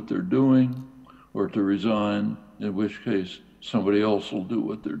do what they're doing or to resign, in which case somebody else will do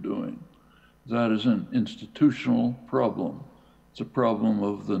what they're doing. That is an institutional problem. It's a problem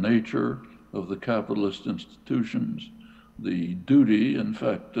of the nature of the capitalist institutions. The duty, in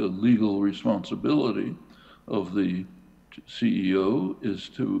fact, the legal responsibility of the CEO is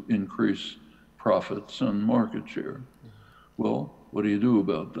to increase profits and market share. Well, what do you do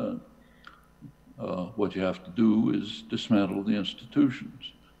about that? What you have to do is dismantle the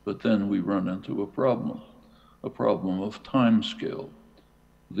institutions. But then we run into a problem of time scale.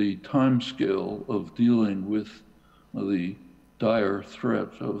 The time scale of dealing with the dire threat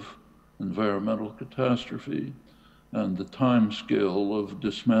of environmental catastrophe and the time scale of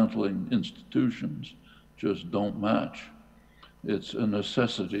dismantling institutions just don't match. It's a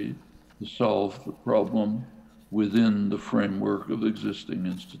necessity to solve the problem within the framework of existing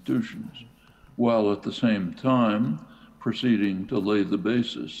institutions, while at the same time proceeding to lay the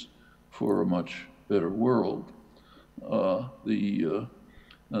basis for a much better world.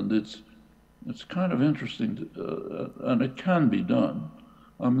 And it's kind of interesting, and it can be done.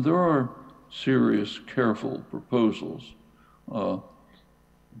 There are serious, careful proposals.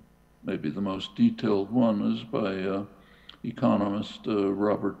 Maybe the most detailed one is by economist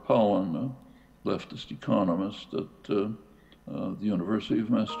Robert Pollin, a leftist economist at the University of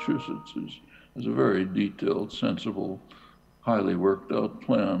Massachusetts, is a very detailed, sensible, highly worked out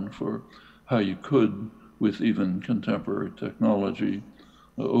plan for how you could, with even contemporary technology,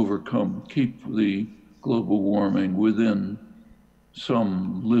 keep the global warming within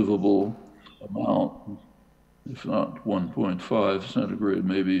some livable amount, if not 1.5 centigrade,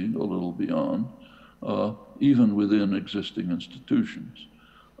 maybe a little beyond, even within existing institutions.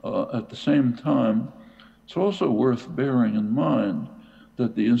 At the same time, it's also worth bearing in mind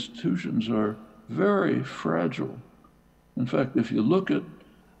that the institutions are very fragile. In fact, if you look at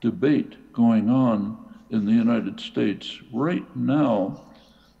debate going on in the United States right now,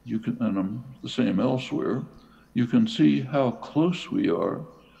 you can, and the same elsewhere, you can see how close we are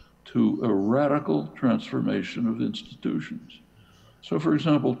to a radical transformation of institutions. So for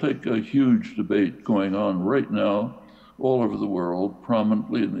example, take a huge debate going on right now all over the world,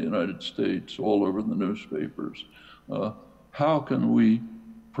 prominently in the United States, all over the newspapers. How can we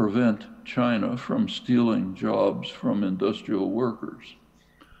prevent China from stealing jobs from industrial workers?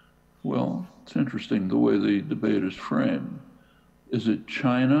 Well, it's interesting the way the debate is framed. Is it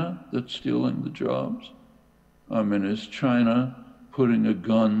China that's stealing the jobs? I mean, is China putting a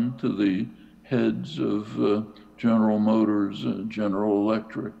gun to the heads of General Motors, General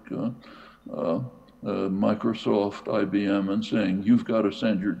Electric, Microsoft, IBM, and saying, you've got to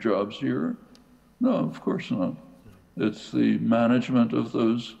send your jobs here? No, of course not. It's the management of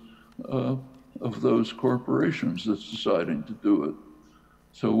those of those corporations that's deciding to do it.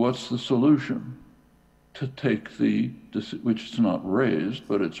 So what's the solution? To take which is not raised,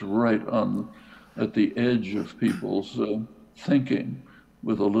 but it's right at the edge of people's thinking.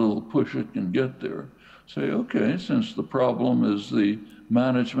 With a little push it can get there. Say, okay, since the problem is the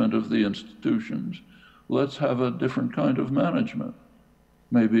management of the institutions, let's have a different kind of management,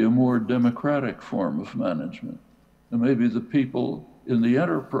 maybe a more democratic form of management. And maybe the people in the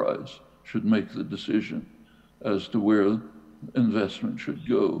enterprise should make the decision as to where investment should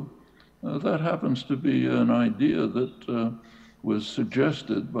go. That happens to be an idea that was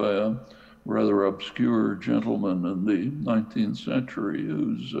suggested by a rather obscure gentleman in the 19th century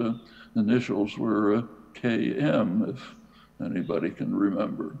whose initials were KM, if anybody can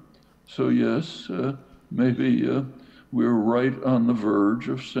remember. So yes, maybe we're right on the verge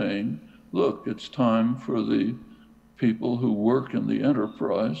of saying, look, it's time for the people who work in the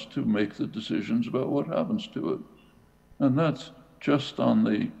enterprise to make the decisions about what happens to it. And that's just on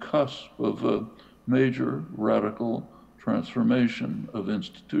the cusp of a major radical transformation of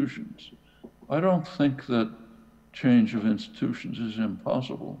institutions. I don't think that change of institutions is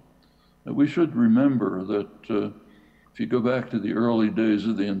impossible. We should remember that if you go back to the early days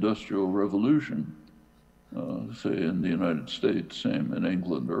of the Industrial Revolution, say in the United States, same in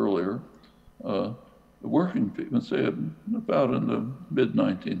England earlier, the working people, say about in the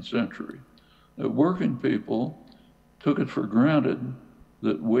mid-19th century, working people took it for granted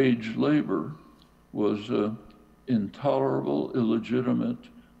that wage labor was an intolerable, illegitimate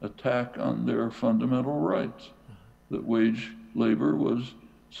attack on their fundamental rights, that wage labor was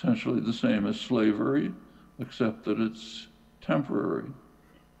essentially the same as slavery, except that it's temporary.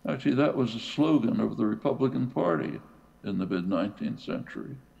 Actually, that was a slogan of the Republican Party in the mid-19th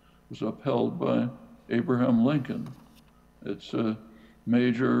century. It was upheld by Abraham Lincoln. It's a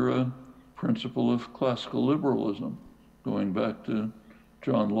major principle of classical liberalism, going back to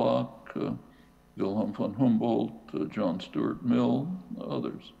John Locke, Wilhelm von Humboldt, John Stuart Mill,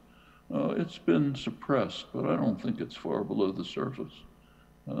 others. It's been suppressed, but I don't think it's far below the surface.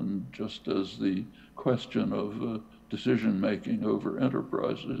 And just as the question of decision-making over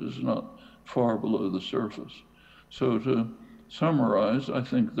enterprises is not far below the surface. So to summarize, I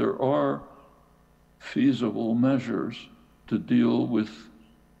think there are feasible measures to deal with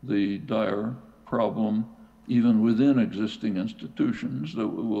the dire problem even within existing institutions that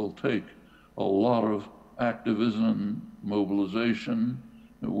will take a lot of activism, mobilization,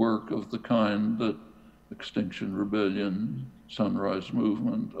 work of the kind that Extinction Rebellion, Sunrise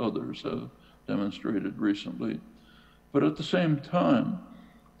Movement, others have demonstrated recently. But at the same time,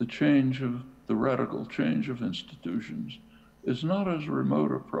 the radical change of institutions is not as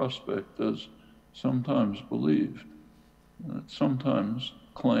remote a prospect as sometimes believed. It's sometimes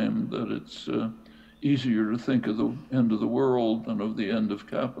claimed that it's easier to think of the end of the world than of the end of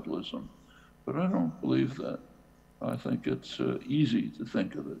capitalism. But I don't believe that. I think it's easy to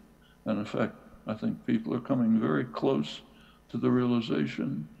think of it. And in fact, I think people are coming very close to the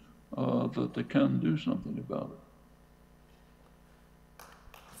realization that they can do something about it.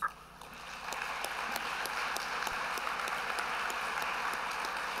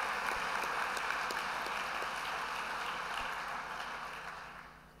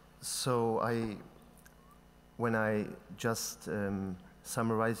 So when I just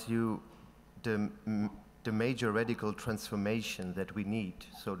summarize the major radical transformation that we need,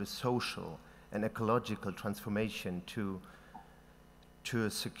 so the social and ecological transformation to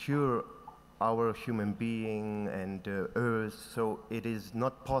secure our human being and Earth, so it is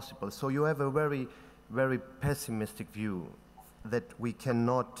not possible. So you have a very, very pessimistic view that we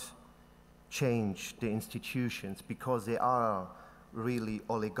cannot change the institutions because they are really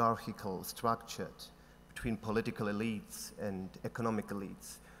oligarchical structured between political elites and economic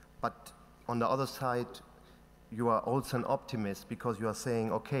elites. But on the other side, you are also an optimist because you are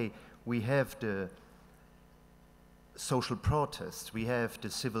saying, okay, we have the social protest, we have the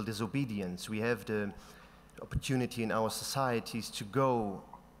civil disobedience, we have the opportunity in our societies to go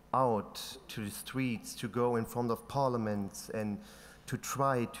out to the streets, to go in front of parliaments and to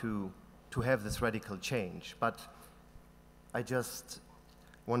try to have this radical change. But I just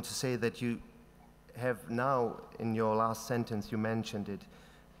want to say that you have now, in your last sentence, you mentioned it,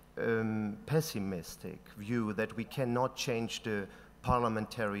 pessimistic view that we cannot change the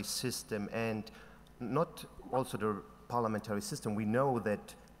parliamentary system, and not also the parliamentary system. We know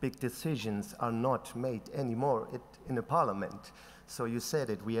that big decisions are not made anymore in a parliament. So you said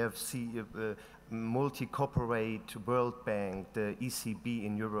it, we have multi-corporate World Bank, the ECB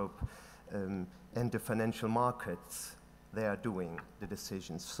in Europe, and the financial markets, they are doing the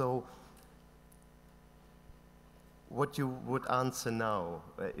decisions. So what you would answer now,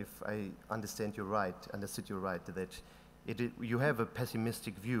 if I understood you right, that you have a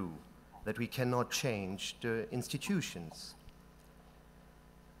pessimistic view that we cannot change the institutions.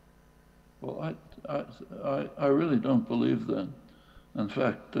 Well, I really don't believe that. In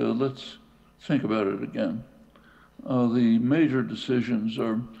fact, let's think about it again. The major decisions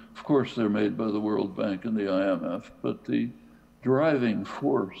are, of course, they're made by the World Bank and the IMF, but the driving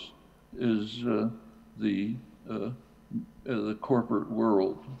force is the corporate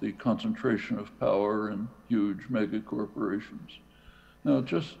world, the concentration of power in huge mega corporations. Now,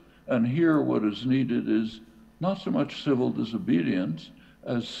 and here what is needed is not so much civil disobedience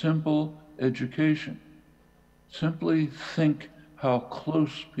as simple education. Simply think how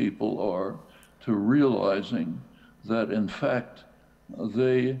close people are to realizing that, in fact,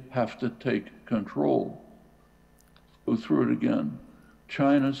 they have to take control. Go through it again.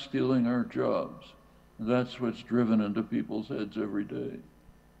 China's stealing our jobs. That's what's driven into people's heads every day.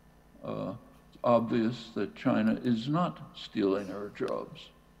 It's obvious that China is not stealing our jobs.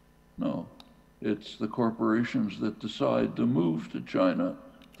 No, it's the corporations that decide to move to China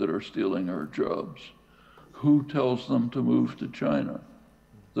that are stealing our jobs. Who tells them to move to China?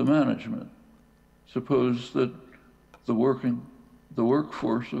 The management. Suppose that the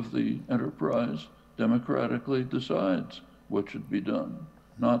workforce of the enterprise democratically decides what should be done,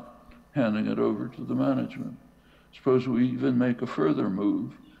 not handing it over to the management. Suppose we even make a further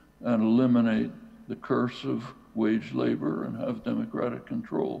move and eliminate the curse of wage labor and have democratic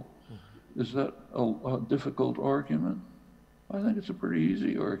control. Is that a difficult argument? I think it's a pretty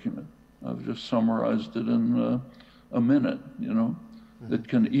easy argument. I've just summarized it in a minute, you know. It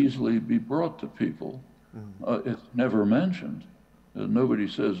can easily be brought to people. It's never mentioned. Nobody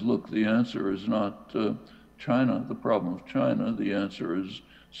says, look, the answer is not China, the problem of China. The answer is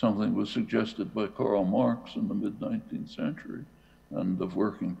something was suggested by Karl Marx in the mid-19th century and of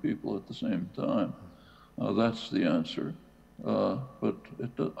working people at the same time. That's the answer. But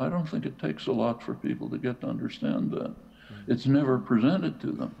I don't think it takes a lot for people to get to understand that. It's never presented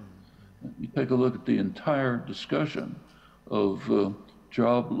to them. You take a look at the entire discussion of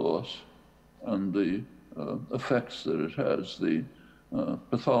job loss and the effects that it has, the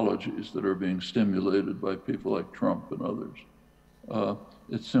pathologies that are being stimulated by people like Trump and others.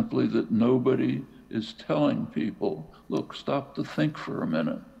 It's simply that nobody is telling people, look, stop to think for a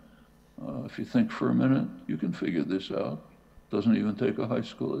minute. If you think for a minute, you can figure this out. Doesn't even take a high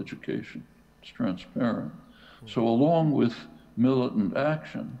school education. It's transparent. So along with militant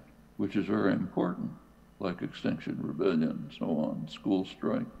action, which is very important, like Extinction Rebellion and so on, school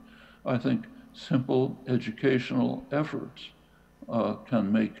strike, I think simple educational efforts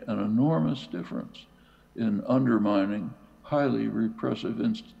can make an enormous difference in undermining highly repressive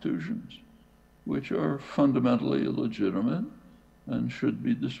institutions, which are fundamentally illegitimate and should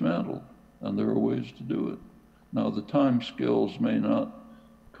be dismantled. And there are ways to do it. Now, the time scales may not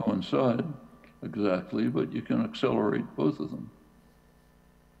coincide exactly, but you can accelerate both of them.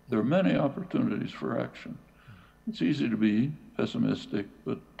 There are many opportunities for action. It's easy to be pessimistic,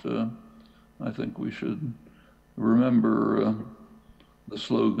 but I think we should remember the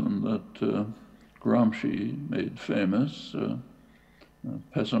slogan that Gramsci made famous,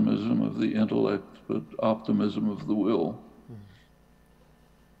 pessimism of the intellect, but optimism of the will.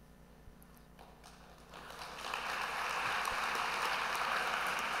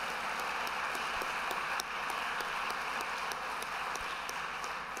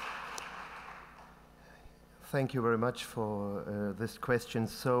 Thank you very much for this question.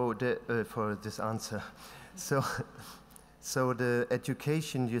 For this answer. So the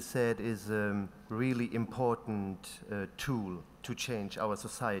education, you said, is a really important tool to change our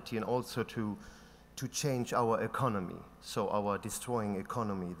society and also to change our economy. So our destroying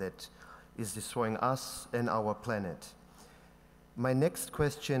economy that is destroying us and our planet. My next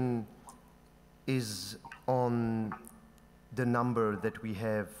question is on the number that we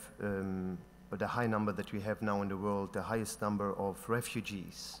have, the high number that we have now in the world, the highest number of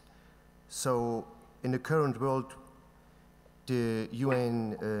refugees. So in the current world, the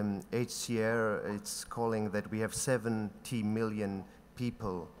UNHCR, it's calling that we have 70 million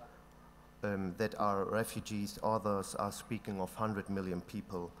people that are refugees. Others are speaking of 100 million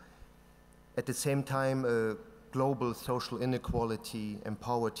people. At the same time, global social inequality and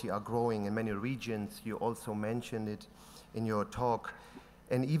poverty are growing in many regions. You also mentioned it in your talk.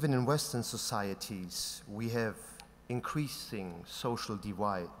 And even in Western societies, we have increasing social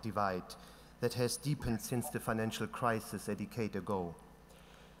divide that has deepened since the financial crisis a decade ago.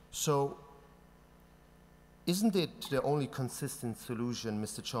 So isn't it the only consistent solution,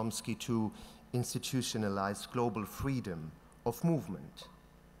 Mr. Chomsky, to institutionalized global freedom of movement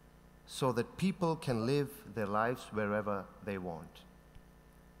so that people can live their lives wherever they want?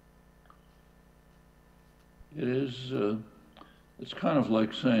 It is, it's kind of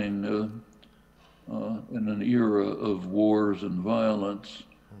like saying in an era of wars and violence,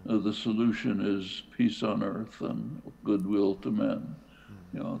 the solution is peace on earth and goodwill to men.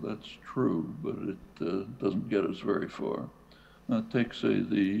 You know, that's true, but it doesn't get us very far. Take, say,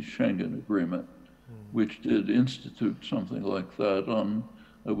 the Schengen Agreement, which did institute something like that on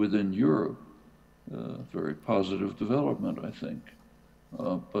within Europe. Very positive development, I think.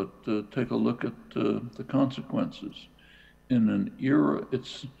 But take a look at the consequences. In an era,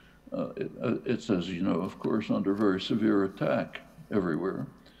 it's as you know, of course, under very severe attack everywhere,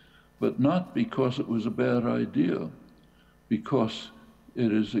 but not because it was a bad idea, because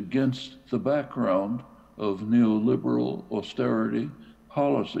it is against the background of neoliberal austerity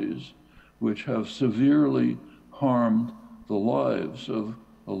policies which have severely harmed the lives of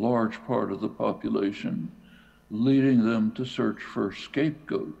a large part of the population, leading them to search for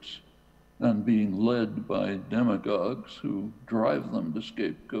scapegoats and being led by demagogues who drive them to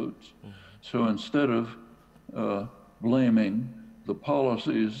scapegoats. So instead of blaming the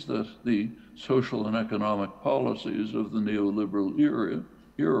policies, that the social and economic policies of the neoliberal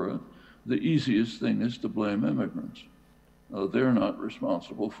era, the easiest thing is to blame immigrants. They're not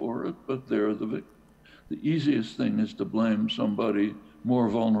responsible for it, but they're the victim. The easiest thing is to blame somebody more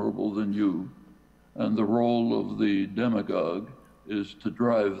vulnerable than you, and the role of the demagogue is to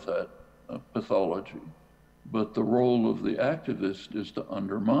drive that pathology. But the role of the activist is to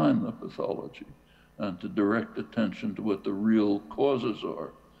undermine the pathology and to direct attention to what the real causes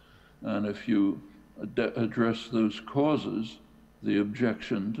are. And if you address those causes, the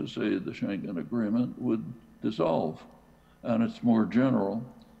objection to, say, the Schengen Agreement would dissolve. And it's more general.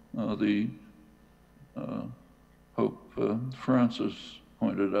 Pope Francis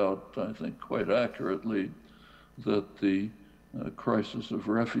pointed out, I think quite accurately, that the crisis of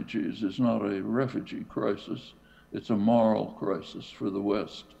refugees is not a refugee crisis, it's a moral crisis for the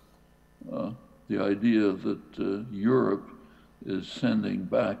West. The idea that Europe is sending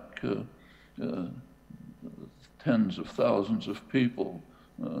back tens of thousands of people,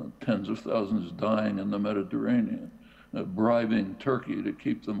 tens of thousands dying in the Mediterranean, bribing Turkey to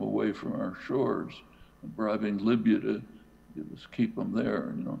keep them away from our shores, bribing Libya to just keep them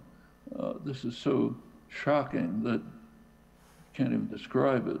there, you know. This is so shocking that I can't even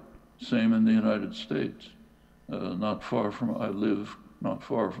describe it. Same in the United States. I live not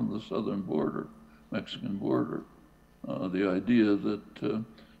far from the southern border, Mexican border. The idea that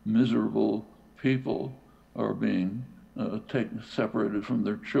miserable people are being separated from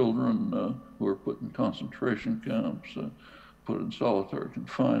their children, who are put in concentration camps, put in solitary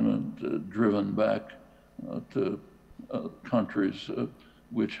confinement, driven back to countries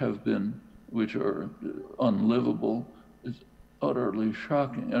which are unlivable, is utterly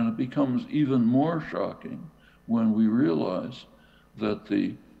shocking. And it becomes even more shocking when we realize that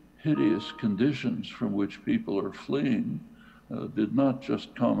the hideous conditions from which people are fleeing did not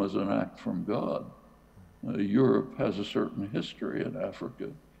just come as an act from God. Europe has a certain history in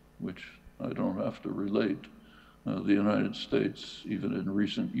Africa, which I don't have to relate. The United States, even in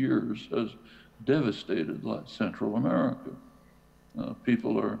recent years, has devastated Central America.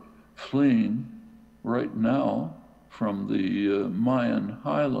 People are fleeing right now from the Mayan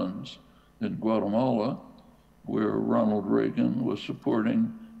highlands in Guatemala, where Ronald Reagan was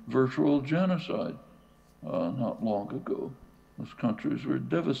supporting virtual genocide not long ago. Those countries were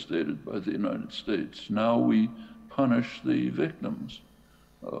devastated by the United States. Now we punish the victims.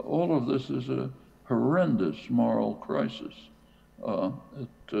 All of this is a horrendous moral crisis.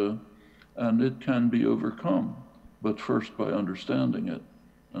 And it can be overcome, but first by understanding it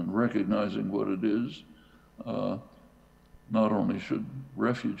and recognizing what it is. Not only should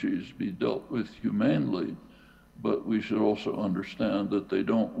refugees be dealt with humanely, but we should also understand that they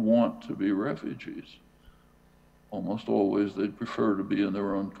don't want to be refugees. Almost always they'd prefer to be in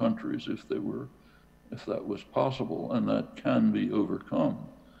their own countries if that was possible, and that can be overcome.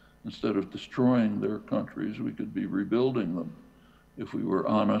 Instead of destroying their countries, we could be rebuilding them. If we were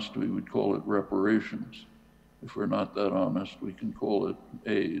honest, we would call it reparations. If we're not that honest, we can call it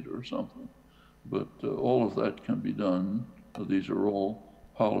aid or something. But all of that can be done. These are all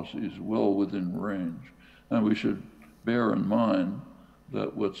policies well within range. And we should bear in mind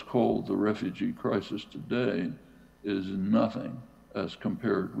that what's called the refugee crisis today is nothing as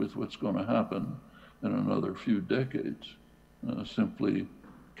compared with what's going to happen in another few decades. Simply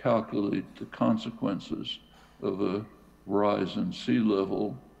calculate the consequences of a rise in sea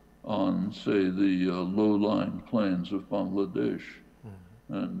level on, say, the low-lying plains of Bangladesh,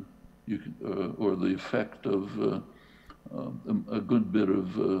 and you can, or the effect of a good bit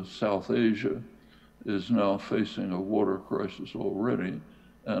of South Asia is now facing a water crisis already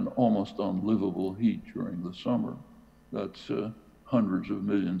and almost unlivable heat during the summer. That's hundreds of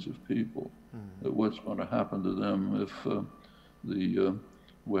millions of people. What's going to happen to them if the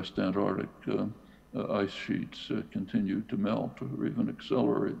West Antarctic ice sheets continue to melt or even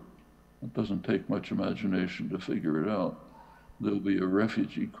accelerate? It doesn't take much imagination to figure it out. There'll be a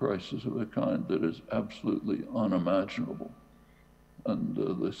refugee crisis of a kind that is absolutely unimaginable. And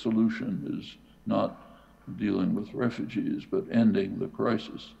the solution is not dealing with refugees, but ending the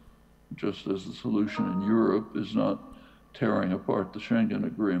crisis, just as the solution in Europe is not tearing apart the Schengen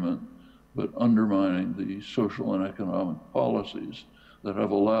Agreement, but undermining the social and economic policies that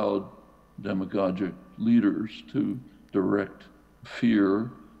have allowed demagogic leaders to direct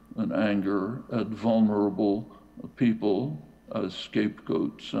fear and anger at vulnerable people as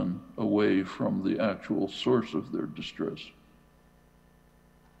scapegoats and away from the actual source of their distress.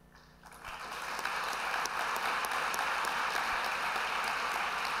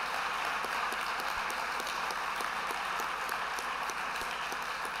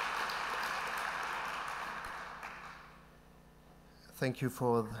 Thank you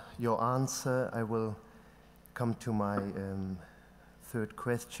for your answer. I will come to my third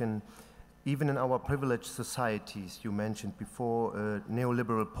question. Even in our privileged societies, you mentioned before,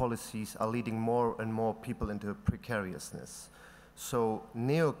 neoliberal policies are leading more and more people into precariousness. So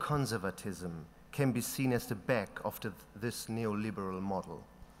neoconservatism can be seen as the back of this neoliberal model.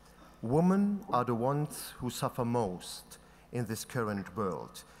 Women are the ones who suffer most in this current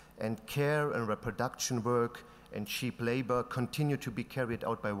world, and care and reproduction work and cheap labor continue to be carried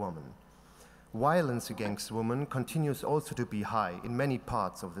out by women. Violence against women continues also to be high in many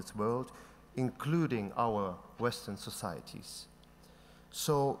parts of this world, including our Western societies.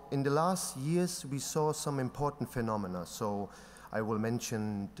 So in the last years, we saw some important phenomena. So I will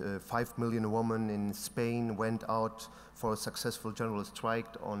mention 5 million women in Spain went out for a successful general strike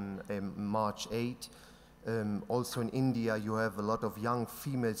on March 8. Also in India, you have a lot of young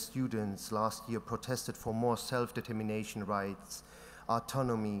female students last year protested for more self-determination rights,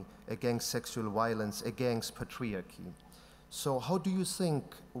 autonomy, against sexual violence, against patriarchy. So what do you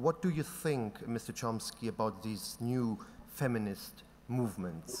think, Mr. Chomsky, about these new feminist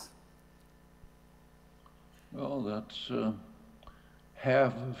movements? Well, that's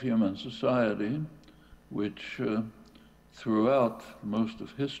half of human society, which throughout most of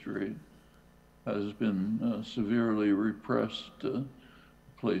history has been severely repressed,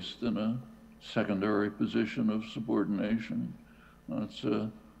 placed in a secondary position of subordination.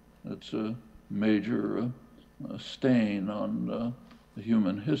 It's a major stain on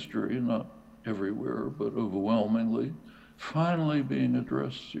human history, not everywhere, but overwhelmingly, finally being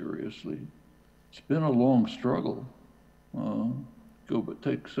addressed seriously. It's been a long struggle.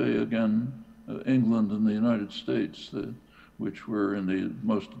 Take, say, again, England and the United States, which were in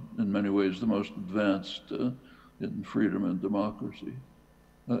many ways the most advanced in freedom and democracy.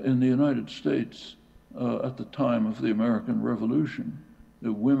 In the United States, at the time of the American Revolution,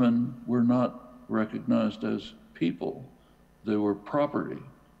 the women were not recognized as people. They were property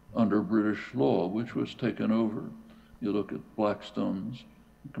under British law, which was taken over. You look at Blackstone's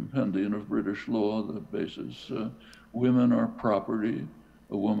Compendium of British Law, the basis, women are property.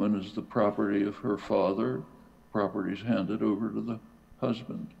 A woman is the property of her father. Property is handed over to the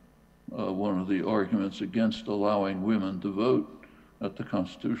husband. One of the arguments against allowing women to vote at the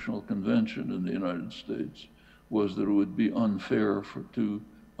Constitutional Convention in the United States was that it would be unfair to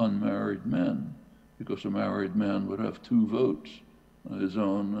unmarried men, because a married man would have 2 votes, his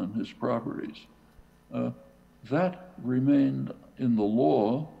own and his property's. That remained in the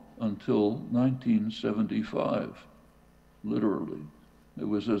law until 1975, literally. It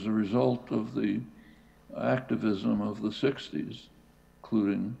was as a result of the activism of the 60s,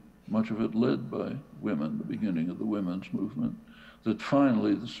 including much of it led by women, the beginning of the women's movement, that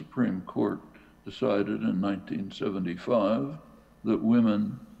finally the Supreme Court decided in 1975 that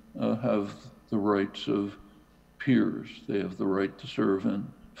women have the rights of peers. They have the right to serve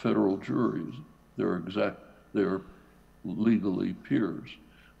in federal juries. They're legally peers.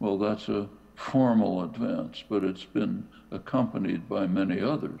 Well, that's a formal advance, but it's been accompanied by many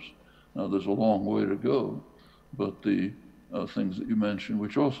others. Now, there's a long way to go, but the things that you mentioned,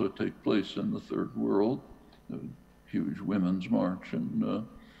 which also take place in the third world, the huge women's march in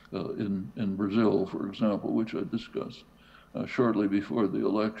Brazil, for example, which I discussed. Shortly before the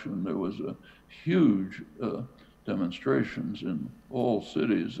election, there was a huge demonstrations in all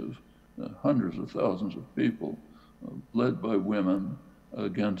cities of hundreds of thousands of people, led by women,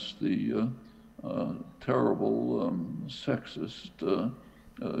 against the terrible sexist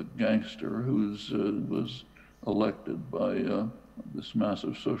gangster who was elected by this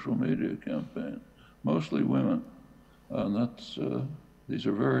massive social media campaign. Mostly women, and these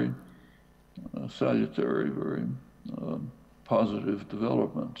are very salutary, very positive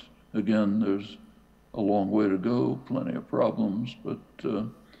developments. Again, there's a long way to go, plenty of problems, but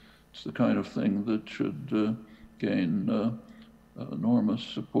it's the kind of thing that should gain enormous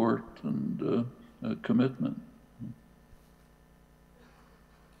support and commitment.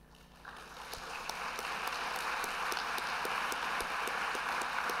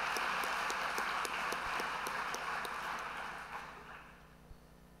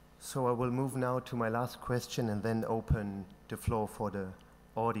 So I will move now to my last question and then open the floor for the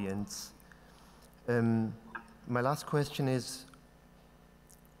audience. My last question is,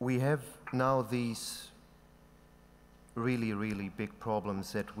 we have now these really, really big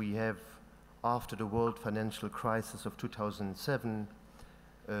problems that we have after the world financial crisis of 2007,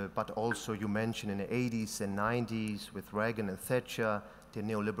 but also you mentioned in the 80s and 90s with Reagan and Thatcher, the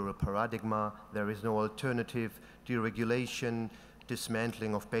neoliberal paradigm, there is no alternative, deregulation,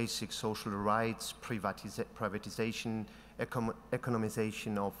 dismantling of basic social rights, privatization,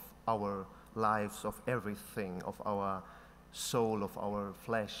 economization of our lives, of everything, of our soul, of our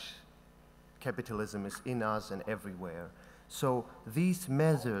flesh. Capitalism is in us and everywhere. So these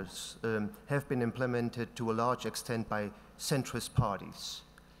measures have been implemented to a large extent by centrist parties.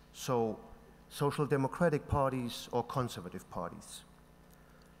 So social democratic parties or conservative parties.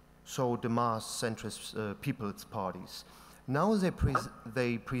 So the mass centrist people's parties. Now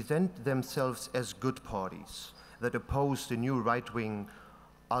they present themselves as good parties that oppose the new right-wing,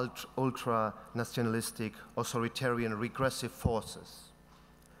 ultra-nationalistic, authoritarian, regressive forces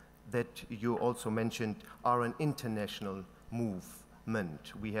that you also mentioned are an international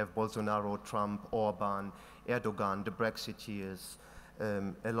movement. We have Bolsonaro, Trump, Orban, Erdogan, the Brexiteers,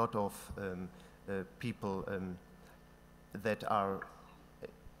 a lot of people that are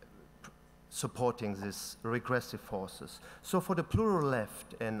supporting these regressive forces. So for the plural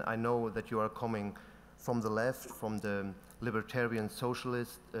left, and I know that you are coming from the left, from the libertarian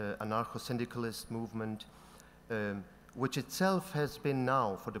socialist, anarcho-syndicalist movement, which itself has been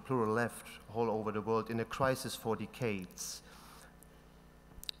now, for the plural left, all over the world, in a crisis for decades.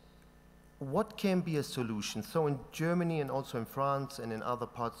 What can be a solution? So in Germany and also in France and in other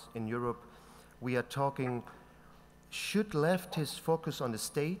parts in Europe, we are talking, should leftists focus on the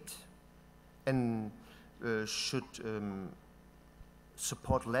state and should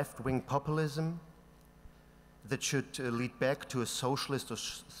support left-wing populism that should lead back to a socialist or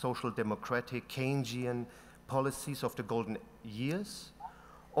social democratic Keynesian policies of the golden years?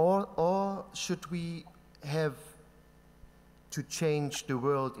 Or should we have to change the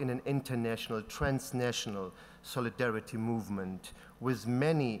world in an international, transnational solidarity movement with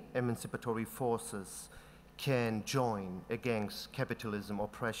many emancipatory forces can join against capitalism,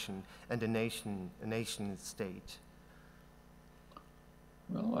 oppression, and a nation state?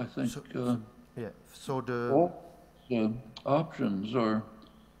 Well, I think so the options are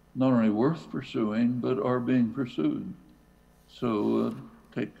not only worth pursuing, but are being pursued. So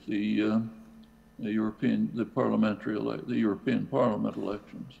take the European Parliament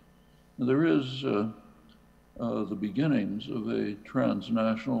elections. And there is the beginnings of a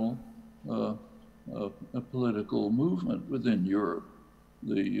transnational a political movement within Europe.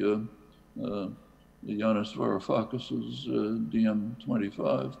 The Yanis Varoufakis's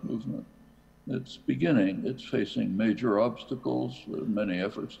DiEM25 movement. It's beginning. It's facing major obstacles, many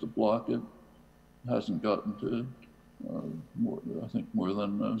efforts to block it. It hasn't gotten to I think more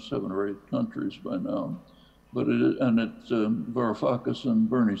than 7 or 8 countries by now. But Varoufakis and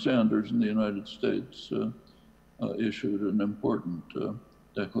Bernie Sanders in the United States issued an important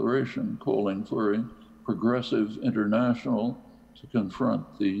declaration calling for a progressive international to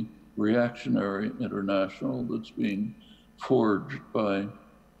confront the reactionary international that's being forged by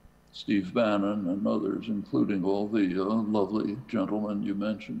Steve Bannon and others, including all the lovely gentlemen you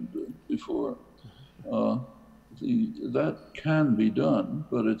mentioned before. That can be done,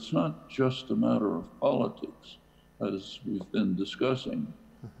 but it's not just a matter of politics, as we've been discussing.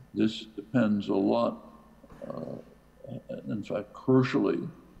 This depends a lot, in fact, crucially,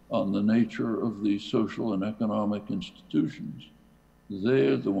 on the nature of the social and economic institutions.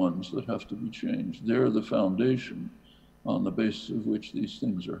 They're the ones that have to be changed. They're the foundation on the basis of which these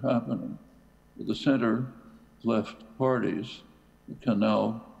things are happening. The center-left parties can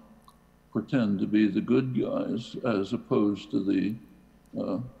now pretend to be the good guys as opposed to the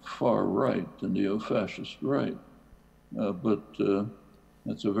far right, the neo-fascist right. But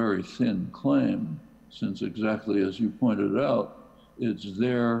that's a very thin claim, since exactly as you pointed out, it's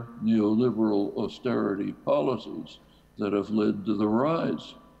their neoliberal austerity policies that have led to the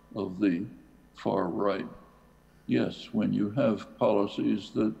rise of the far right. Yes, when you have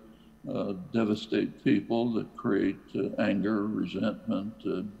policies that devastate people, that create anger,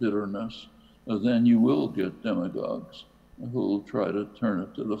 resentment, bitterness, then you will get demagogues who will try to turn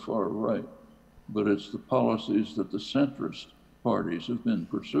it to the far right. But it's the policies that the centrist parties have been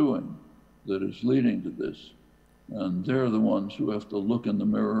pursuing that is leading to this. And they're the ones who have to look in the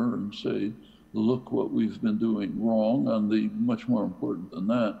mirror and say, look what we've been doing wrong. And the much more important than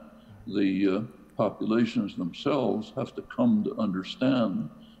that, the populations themselves have to come to understand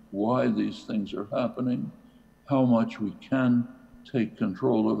why these things are happening, how much we can take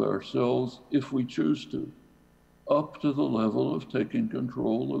control of ourselves if we choose to, up to the level of taking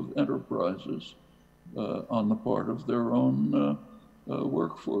control of enterprises on the part of their own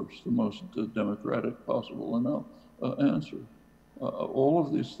workforce, the most democratic possible answer. All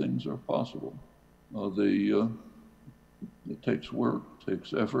of these things are possible. It takes work,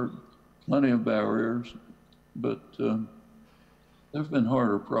 takes effort, plenty of barriers, but there have been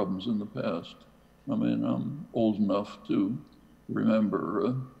harder problems in the past. I mean, I'm old enough to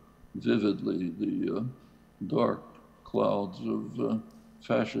remember vividly the dark clouds of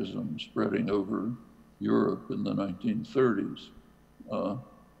fascism spreading over Europe in the 1930s.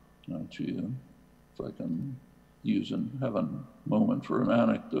 Actually, if I can have a moment for an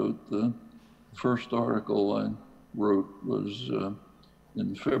anecdote, the first article I wrote was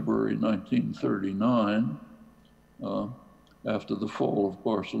in February 1939, after the fall of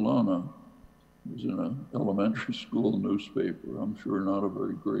Barcelona. It was in an elementary school newspaper. I'm sure not a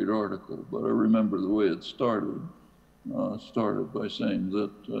very great article, but I remember the way it started. It started by saying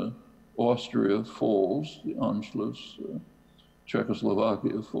that Austria falls, the Anschluss,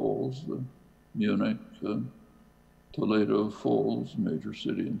 Czechoslovakia falls, the Munich, Toledo falls, major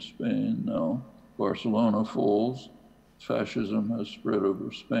city in Spain. Now Barcelona falls. Fascism has spread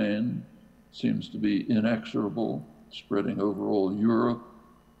over Spain, seems to be inexorable, spreading over all Europe.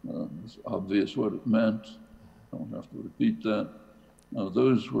 It's obvious what it meant. I don't have to repeat that. Now,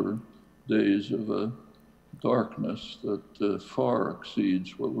 those were days of a darkness that far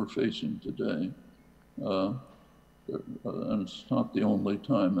exceeds what we're facing today. And it's not the only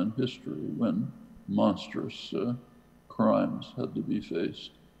time in history when monstrous crimes had to be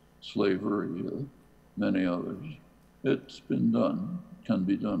faced. Slavery, many others. It's been done, can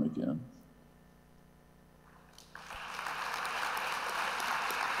be done again.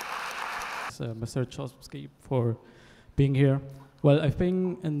 Mr. Chomsky, for being here. Well, I've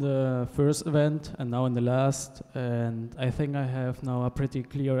been in the first event and now in the last, and I think I have now a pretty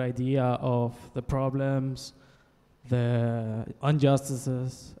clear idea of the problems, the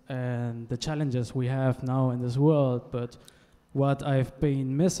injustices, and the challenges we have now in this world. But what I've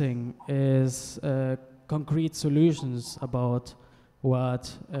been missing is concrete solutions about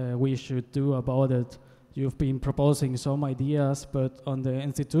what we should do about it. You've been proposing some ideas, but on the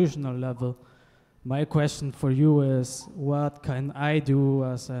institutional level, my question for you is, what can I do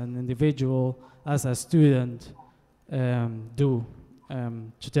as an individual, as a student, do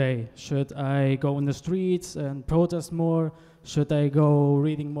today? Should I go in the streets and protest more? Should I go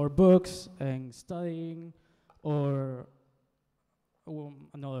reading more books and studying, or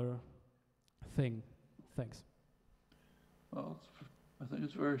another thing? Thanks. Well, I think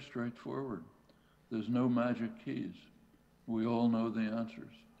it's very straightforward. There's no magic keys. We all know the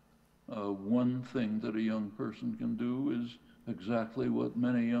answers. One thing that a young person can do is exactly what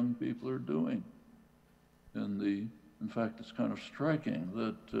many young people are doing. In fact, it's kind of striking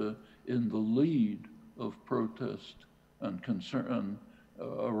that in the lead of protest and concern,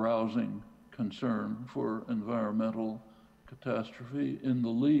 arousing concern for environmental catastrophe, in the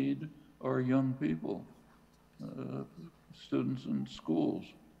lead are young people, students in schools.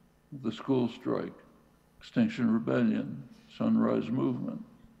 The school strike, Extinction Rebellion, Sunrise Movement,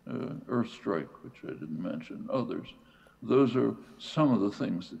 Earth Strike, which I didn't mention, others. Those are some of the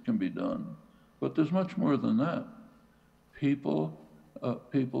things that can be done. But there's much more than that.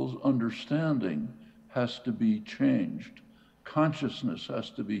 People's understanding has to be changed. Consciousness has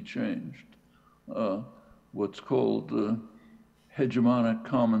to be changed. What's called hegemonic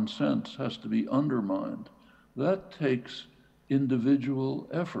common sense has to be undermined. That takes individual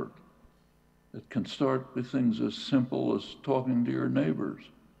effort. It can start with things as simple as talking to your neighbors.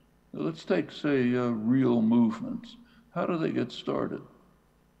 Let's take, say, real movements. How do they get started?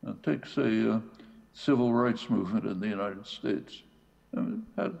 Take, say, civil rights movement in the United States. It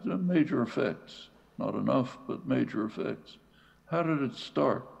had major effects, not enough, but major effects. How did it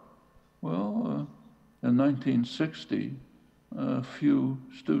start? Well, in 1960, a few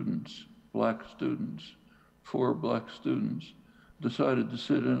students, black students, 4 black students, decided to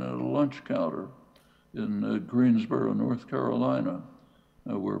sit in at a lunch counter in Greensboro, North Carolina,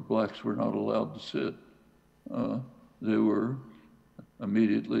 where blacks were not allowed to sit. They were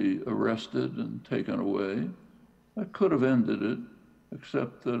immediately arrested and taken away. That could have ended it,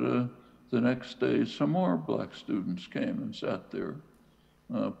 except that the next day some more black students came and sat there.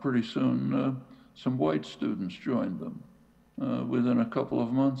 Pretty soon, some white students joined them. Within a couple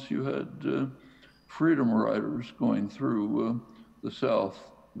of months, you had freedom riders going through the South,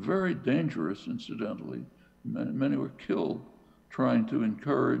 very dangerous, incidentally. Many were killed trying to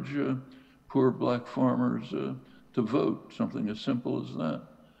encourage poor black farmers to vote, something as simple as that.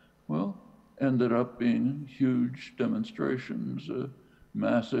 Well, ended up being huge demonstrations,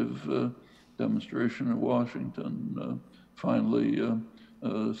 massive demonstration in Washington. Finally,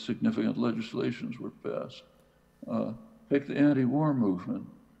 significant legislations were passed. Take the anti-war movement,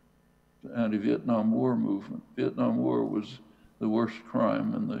 the anti-Vietnam War movement. Vietnam War was the worst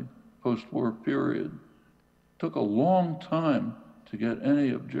crime in the post-war period. Took a long time to get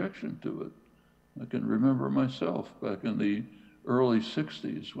any objection to it. I can remember myself back in the early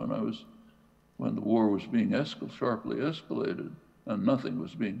 60s when the war was being sharply escalated and nothing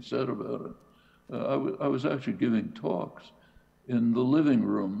was being said about it. I was actually giving talks in the living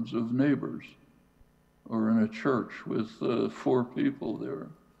rooms of neighbors or in a church with 4 people there.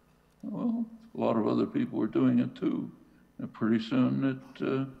 Well, a lot of other people were doing it too. And pretty soon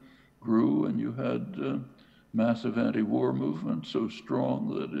it grew, and you had massive anti-war movement so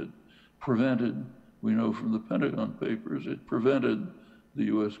strong that it prevented, we know from the Pentagon Papers, it prevented the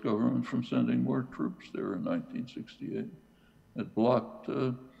US government from sending more troops there in 1968. It blocked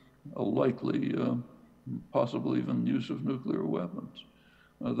a likely, possible even use of nuclear weapons.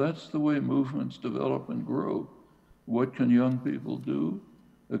 That's the way movements develop and grow. What can young people do?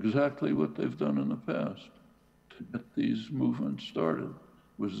 Exactly what they've done in the past to get these movements started.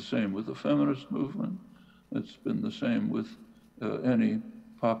 It was the same with the feminist movement. It's been the same with any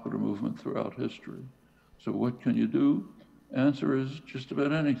popular movement throughout history. So what can you do? Answer is just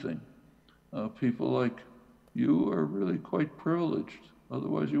about anything. People like you are really quite privileged.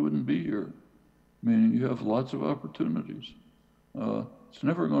 Otherwise you wouldn't be here, meaning you have lots of opportunities. It's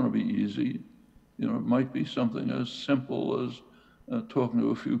never going to be easy. You know, it might be something as simple as talking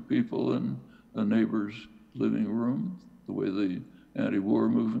to a few people in a neighbor's living room, the way the anti-war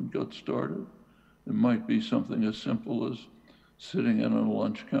movement got started. It might be something as simple as sitting in on a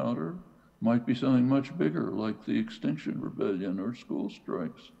lunch counter. It might be something much bigger, like the Extinction Rebellion or school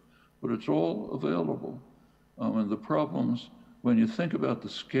strikes. But it's all available. And the problems, when you think about the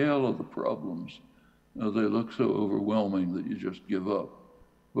scale of the problems, they look so overwhelming that you just give up.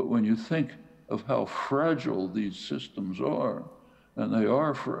 But when you think of how fragile these systems are, and they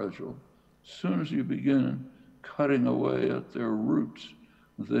are fragile, as soon as you begin cutting away at their roots,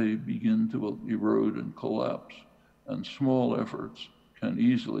 they begin to erode and collapse. And small efforts can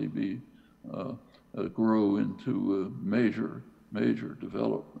easily be grow into major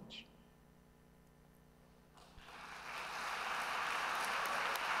developments.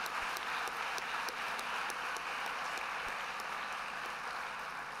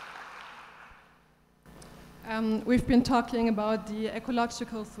 We've been talking about the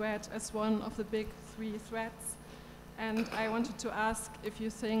ecological threat as one of the big 3 threats, and I wanted to ask if you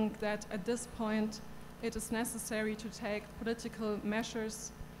think that at this point it is necessary to take political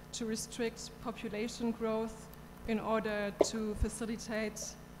measures to restrict population growth in order to facilitate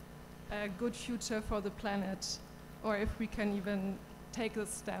a good future for the planet, or if we can even take this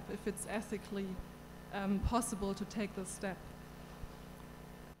step, if it's ethically possible to take this step.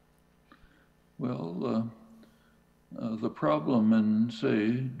 Well, the problem in,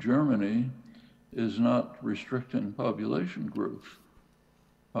 say, Germany is not restricting population growth.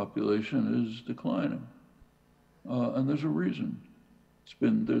 Population is declining. And there's a reason.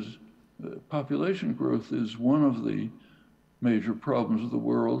 Population growth is one of the major problems of the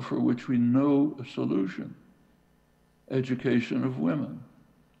world for which we know a solution. Education of women.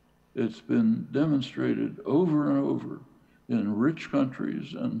 It's been demonstrated over and over in rich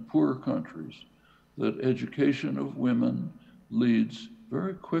countries and poor countries that education of women leads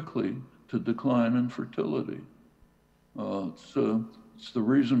very quickly to decline in fertility. It's the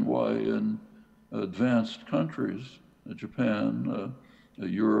reason why in advanced countries, Japan,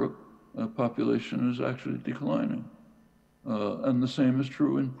 Europe, population is actually declining. And the same is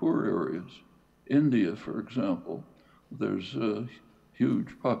true in poor areas. India, for example, there's a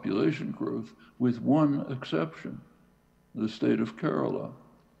huge population growth with one exception, the state of Kerala,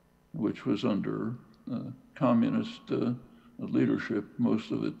 which was under communist leadership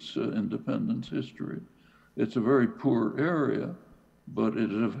most of its independence history. It's a very poor area, but it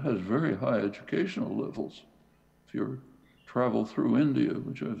has very high educational levels. If you travel through India,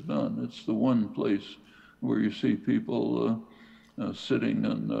 which I've done, it's the one place where you see people sitting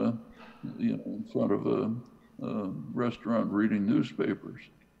and, in front of a restaurant reading newspapers.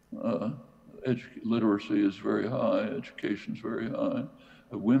 Literacy is very high, education is very high,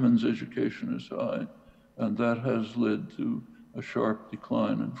 women's education is high, and that has led to a sharp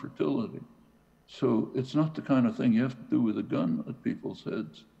decline in fertility. So it's not the kind of thing you have to do with a gun at people's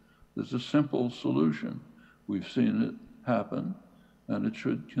heads. There's a simple solution. We've seen it happen, and it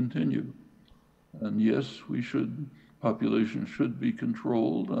should continue. And yes, population should be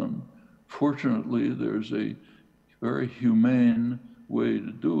controlled, and fortunately there's a very humane way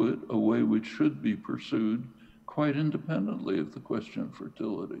to do it, a way which should be pursued quite independently of the question of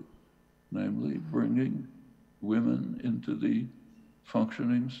fertility, namely bringing women into the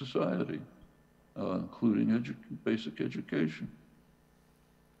functioning society, including basic education.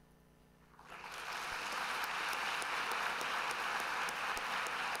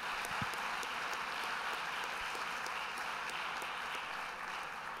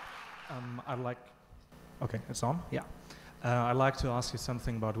 Okay, it's on? Yeah. I'd like to ask you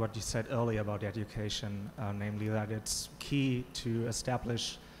something about what you said earlier about education, namely that it's key to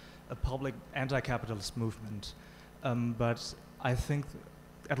establish a public anti-capitalist movement. But I think,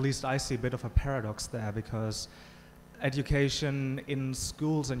 at least I see a bit of a paradox there, because education in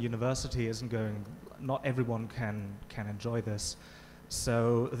schools and university not everyone can enjoy this.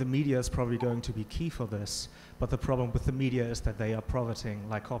 So the media is probably going to be key for this. But the problem with the media is that they are profiting,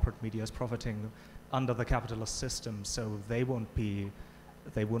 like corporate media is profiting under the capitalist system, so they won't be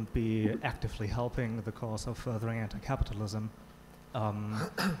actively helping the cause of furthering anti-capitalism.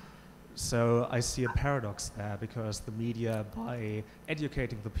 So I see a paradox there, because the media, by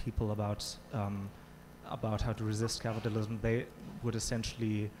educating the people about how to resist capitalism, they would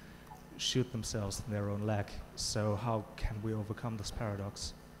essentially shoot themselves in their own leg. So how can we overcome this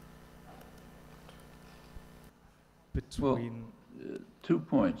paradox? Well, 2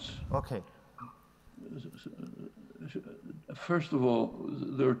 points. Okay. First of all,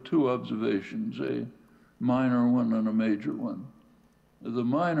 there are 2 observations, a minor one and a major one. The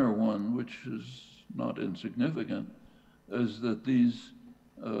minor one, which is not insignificant, is that these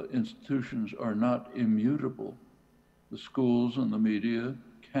institutions are not immutable. The schools and the media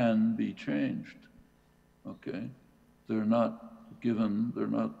can be changed, okay? They're not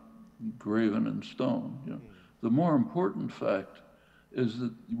graven in stone. You know? The more important fact is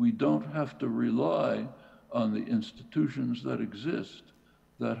that we don't have to rely on the institutions that exist.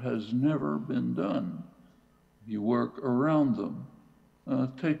 That has never been done. You work around them.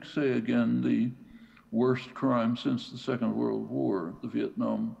 Take, say again, the worst crime since the Second World War, the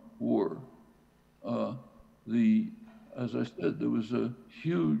Vietnam War. As I said, there was a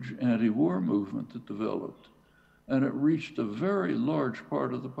huge anti-war movement that developed, and it reached a very large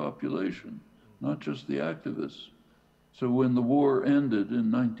part of the population, not just the activists. So when the war ended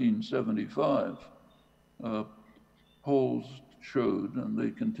in 1975, polls showed, and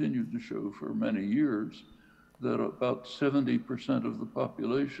they continued to show for many years, that about 70% of the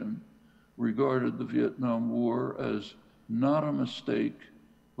population regarded the Vietnam War as not a mistake,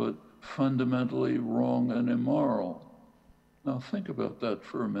 but fundamentally wrong and immoral. Now think about that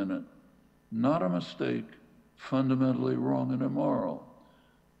for a minute. Not a mistake, fundamentally wrong and immoral.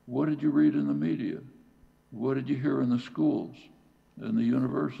 What did you read in the media? What did you hear in the schools, in the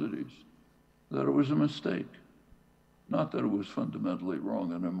universities? That it was a mistake. Not that it was fundamentally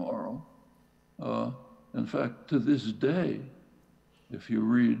wrong and immoral. In fact, to this day, if you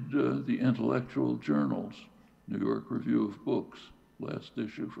read the intellectual journals, New York Review of Books, last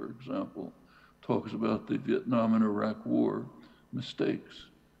issue, for example, talks about the Vietnam and Iraq War mistakes.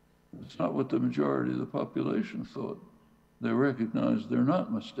 It's not what the majority of the population thought. They recognize they're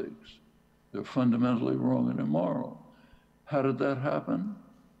not mistakes. They're fundamentally wrong and immoral. How did that happen?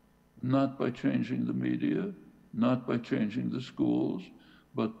 Not by changing the media, not by changing the schools,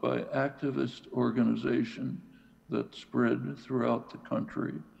 but by activist organization that spread throughout the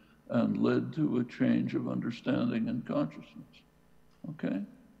country and led to a change of understanding and consciousness. Okay?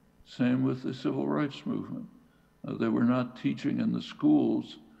 Same with the civil rights movement. They were not teaching in the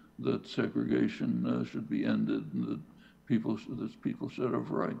schools that segregation should be ended and that people should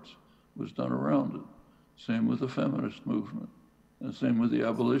have rights. It was done around it. Same with the feminist movement. And same with the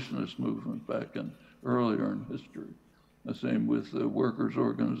abolitionist movement back in earlier in history. The same with the workers'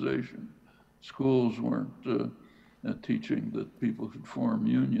 organization. Schools weren't teaching that people could form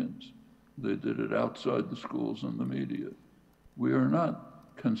unions. They did it outside the schools and the media. We are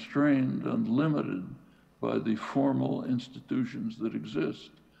not constrained and limited by the formal institutions that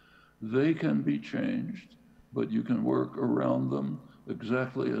exist. They can be changed, but you can work around them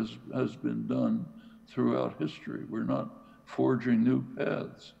exactly as has been done throughout history. We're not forging new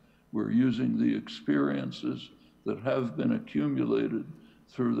paths. We're using the experiences that have been accumulated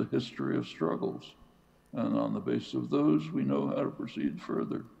through the history of struggles. And on the basis of those, we know how to proceed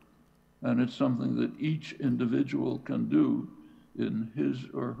further. And it's something that each individual can do in his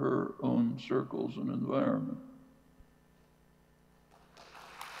or her own circles and environment.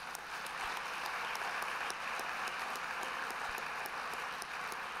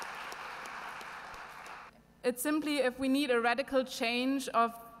 It's simply if we need a radical change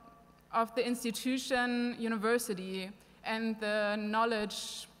of the institution, university, and the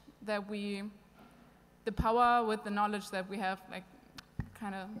knowledge that the power with the knowledge that we have, like,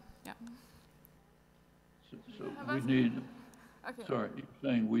 kind of, yeah. So we need, okay. Sorry, you're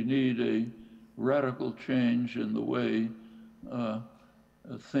saying we need a radical change in the way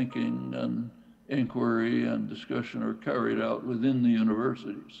thinking and inquiry and discussion are carried out within the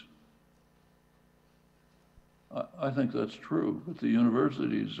universities. I think that's true, but the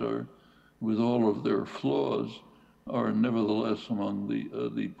universities are, with all of their flaws, are nevertheless among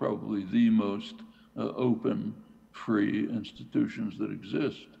the probably the most open, free institutions that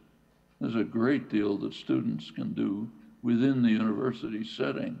exist. There's a great deal that students can do within the university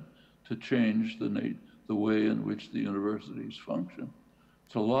setting to change the way in which the universities function.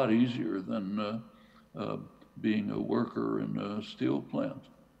 It's a lot easier than being a worker in a steel plant,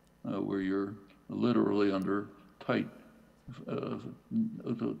 where you're literally under tight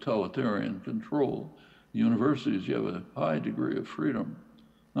totalitarian control. Universities, you have a high degree of freedom,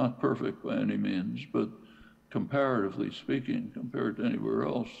 not perfect by any means, but comparatively speaking, compared to anywhere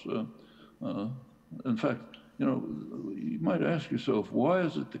else. In fact, you might ask yourself, why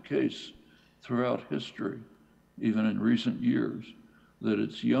is it the case throughout history, even in recent years, that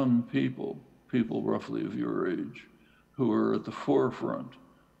it's young people roughly of your age, who are at the forefront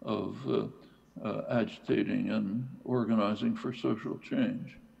of agitating and organizing for social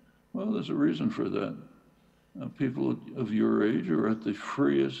change? Well, there's a reason for that. People of your age are at the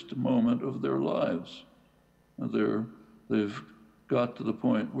freest moment of their lives. They've got to the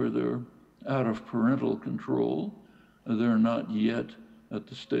point where they're out of parental control. They're not yet at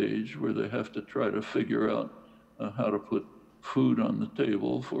the stage where they have to try to figure out how to put food on the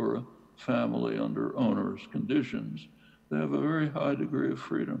table for a family under onerous conditions. They have a very high degree of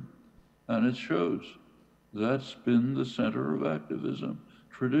freedom, and it shows. That's been the center of activism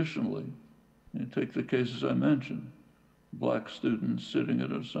traditionally. You take the cases I mentioned, black students sitting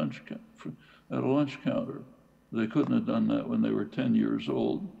at a lunch counter. They couldn't have done that when they were 10 years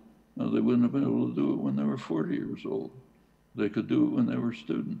old. No, they wouldn't have been able to do it when they were 40 years old. They could do it when they were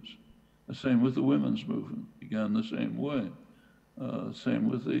students. The same with the women's movement, began the same way. Same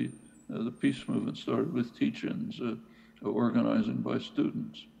with the peace movement, started with teach-ins, organizing by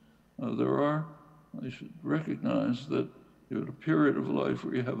students. I should recognize that you're at a period of life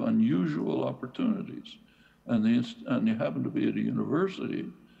where you have unusual opportunities, and you happen to be at a university,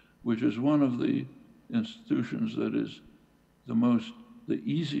 which is one of the institutions that is the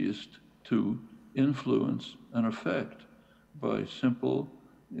easiest to influence and affect by simple,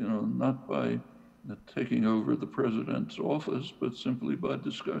 not by taking over the president's office, but simply by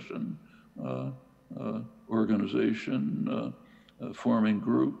discussion, organization, forming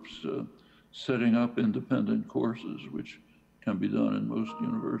groups, setting up independent courses, which can be done in most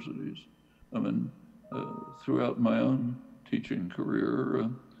universities. I mean, throughout my own teaching career,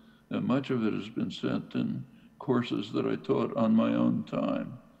 much of it has been sent in courses that I taught on my own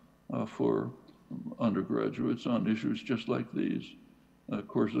time for undergraduates on issues just like these,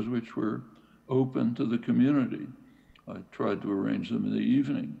 courses which were open to the community. I tried to arrange them in the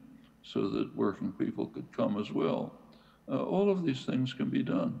evening so that working people could come as well. All of these things can be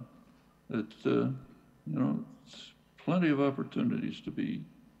done. It's plenty of opportunities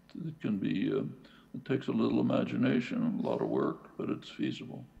it takes a little imagination, a lot of work, but it's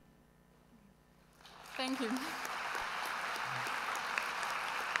feasible. Thank you.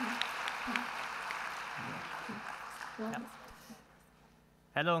 Yeah.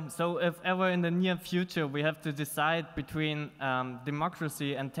 Hello. So if ever in the near future we have to decide between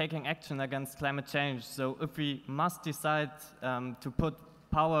democracy and taking action against climate change, so if we must decide to put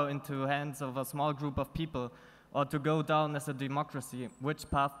power into hands of a small group of people, or to go down as a democracy? Which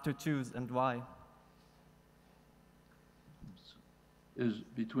path to choose and why? Is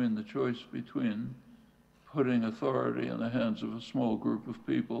between the choice between putting authority in the hands of a small group of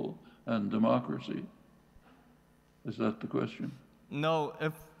people and democracy. Is that the question? No,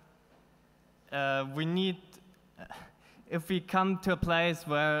 if we come to a place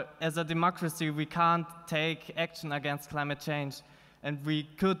where, as a democracy, we can't take action against climate change, and we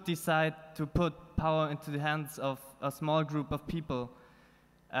could decide to put power into the hands of a small group of people,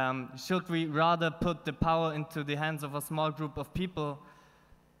 should we rather put the power into the hands of a small group of people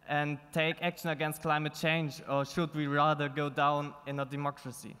and take action against climate change, or should we rather go down in a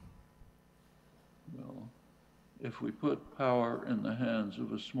democracy? Well, if we put power in the hands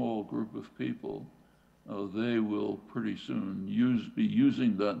of a small group of people, they will pretty soon be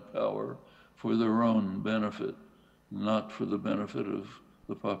using that power for their own benefit, not for the benefit of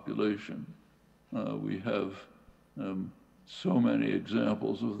the population. We have so many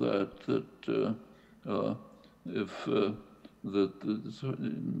examples of that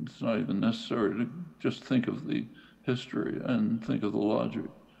it's not even necessary to just think of the history and think of the logic.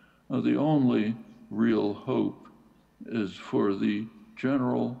 The only real hope is for the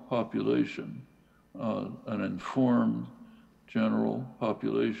general population, an informed general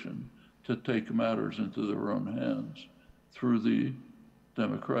population, to take matters into their own hands through the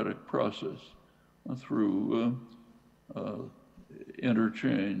democratic process, through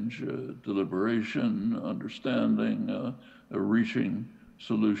interchange, deliberation, understanding, reaching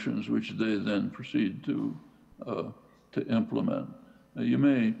solutions which they then proceed to implement. You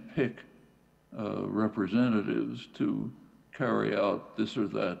may pick representatives to carry out this or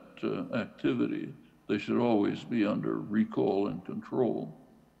that activity. They should always be under recall and control.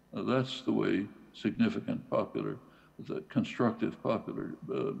 That's the way significant constructive popular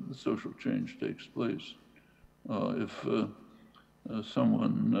social change takes place. If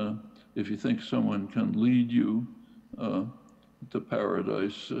you think someone can lead you to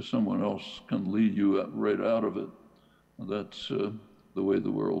paradise, someone else can lead you right out of it. That's the way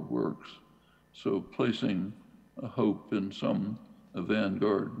the world works. So placing a hope in some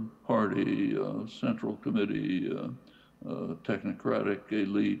vanguard party, central committee, technocratic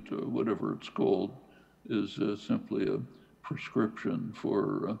elite, or whatever it's called, is simply a prescription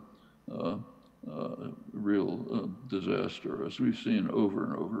for real disaster, as we've seen over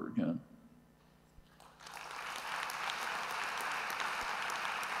and over again.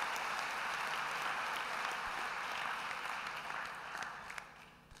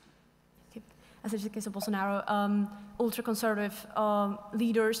 As in the case of Bolsonaro, ultra-conservative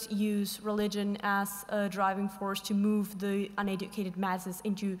leaders use religion as a driving force to move the uneducated masses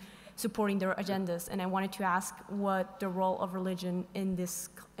into supporting their agendas. And I wanted to ask what the role of religion in these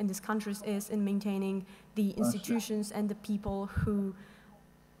countries is in maintaining the institutions and the people who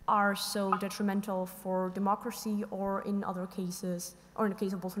are so detrimental for democracy, or in other cases, or in the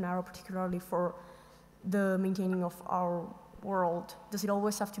case of Bolsonaro particularly, for the maintaining of our world. Does it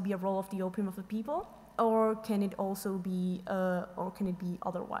always have to be a role of the opium of the people, or can it also be, or can it be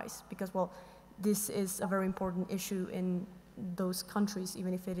otherwise? Because, well, this is a very important issue in those countries,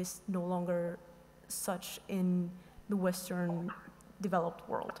 even if it is no longer such in the Western developed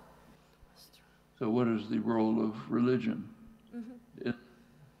world. So what is the role of religion? Mm-hmm.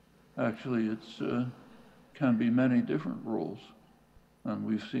 Actually, it's can be many different roles, and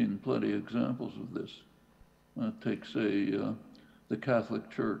we've seen plenty of examples of this. Take, say, the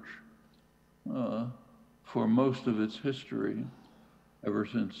Catholic Church. For most of its history, ever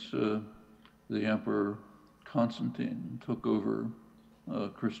since the Emperor Constantine took over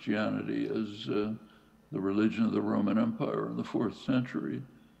Christianity as the religion of the Roman Empire in the 4th century,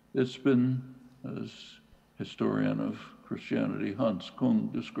 it's been, as historian of Christianity Hans Kung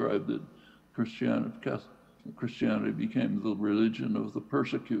described it, Christianity became the religion of the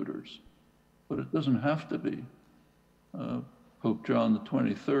persecutors. But it doesn't have to be. Pope John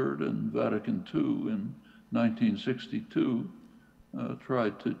XXIII in Vatican II in 1962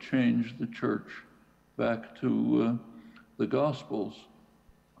 tried to change the church back to the Gospels,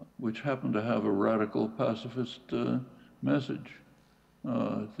 which happened to have a radical pacifist message.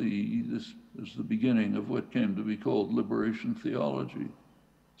 This is the beginning of what came to be called liberation theology,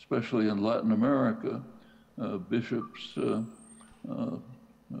 especially in Latin America. Bishops,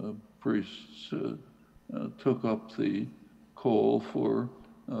 priests took up the call for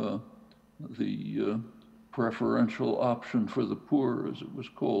the preferential option for the poor, as it was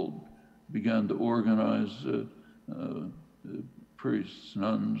called, began to organize priests,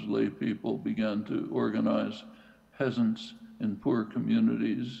 nuns, lay people, began to organize peasants in poor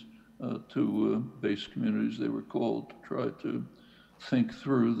communities to base communities, they were called, to try to think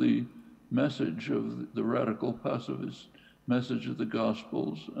through the message of the radical pacifist message of the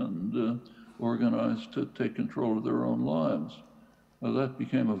Gospels and organized to take control of their own lives. That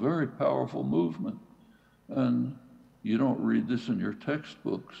became a very powerful movement. And you don't read this in your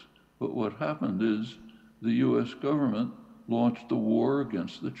textbooks, but what happened is the US government launched a war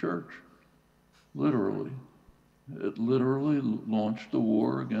against the church, literally. It literally launched a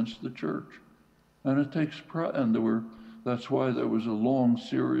war against the church. And it takes pride, and that's why there was a long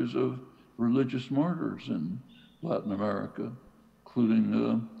series of religious martyrs in Latin America,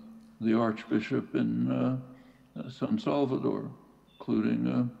 including the Archbishop in San Salvador,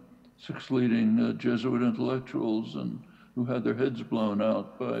 including 6 leading Jesuit intellectuals who had their heads blown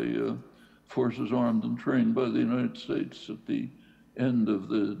out by forces armed and trained by the United States at the end of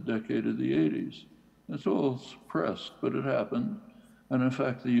the decade of the 80s. It's all suppressed, but it happened. And in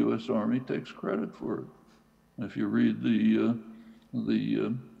fact, the US Army takes credit for it. If you read the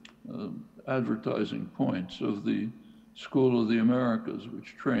advertising points of the School of the Americas,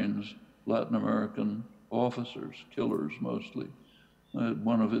 which trains Latin American officers, killers mostly,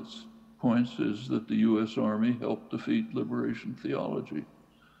 one of its points is that the US Army helped defeat liberation theology,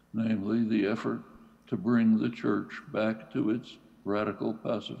 namely the effort to bring the church back to its radical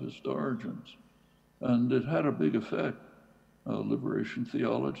pacifist origins. And it had a big effect, liberation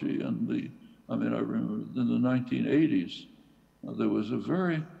theology. And I remember in the 1980s, there was a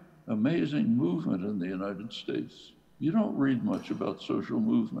very amazing movement in the United States. You don't read much about social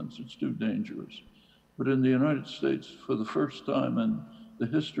movements, it's too dangerous. But in the United States, for the first time in the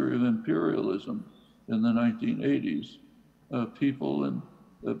history of imperialism in the 1980s, people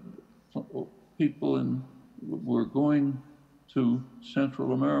were going to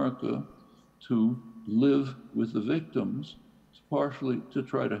Central America to live with the victims, partially to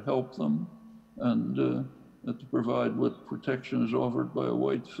try to help them and to provide what protection is offered by a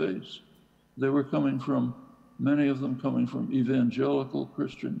white face. They were coming from, many of them coming from evangelical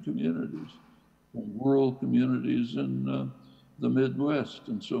Christian communities, from rural communities in the Midwest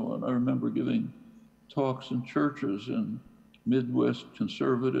and so on. I remember giving talks in churches in Midwest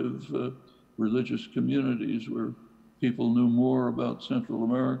conservative religious communities where people knew more about Central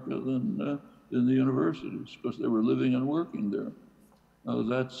America than in the universities because they were living and working there.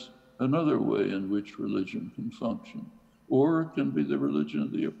 That's another way in which religion can function. Or it can be the religion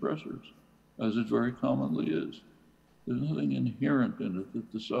of the oppressors, as it very commonly is. There's nothing inherent in it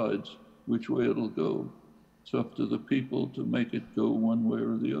that decides which way it'll go. It's up to the people to make it go one way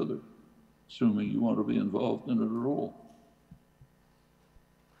or the other, assuming you want to be involved in it at all.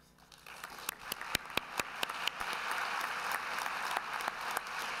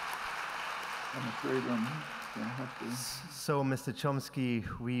 I'm afraid I'm going to have to... So, Mr. Chomsky,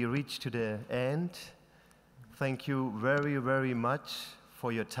 we reached to the end. Thank you very, very much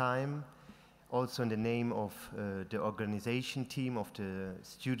for your time. Also in the name of the organization team of the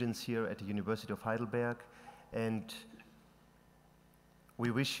students here at the University of Heidelberg. And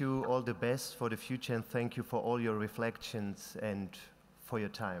we wish you all the best for the future, and thank you for all your reflections and for your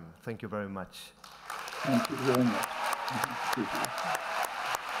time. Thank you very much. Thank you very much.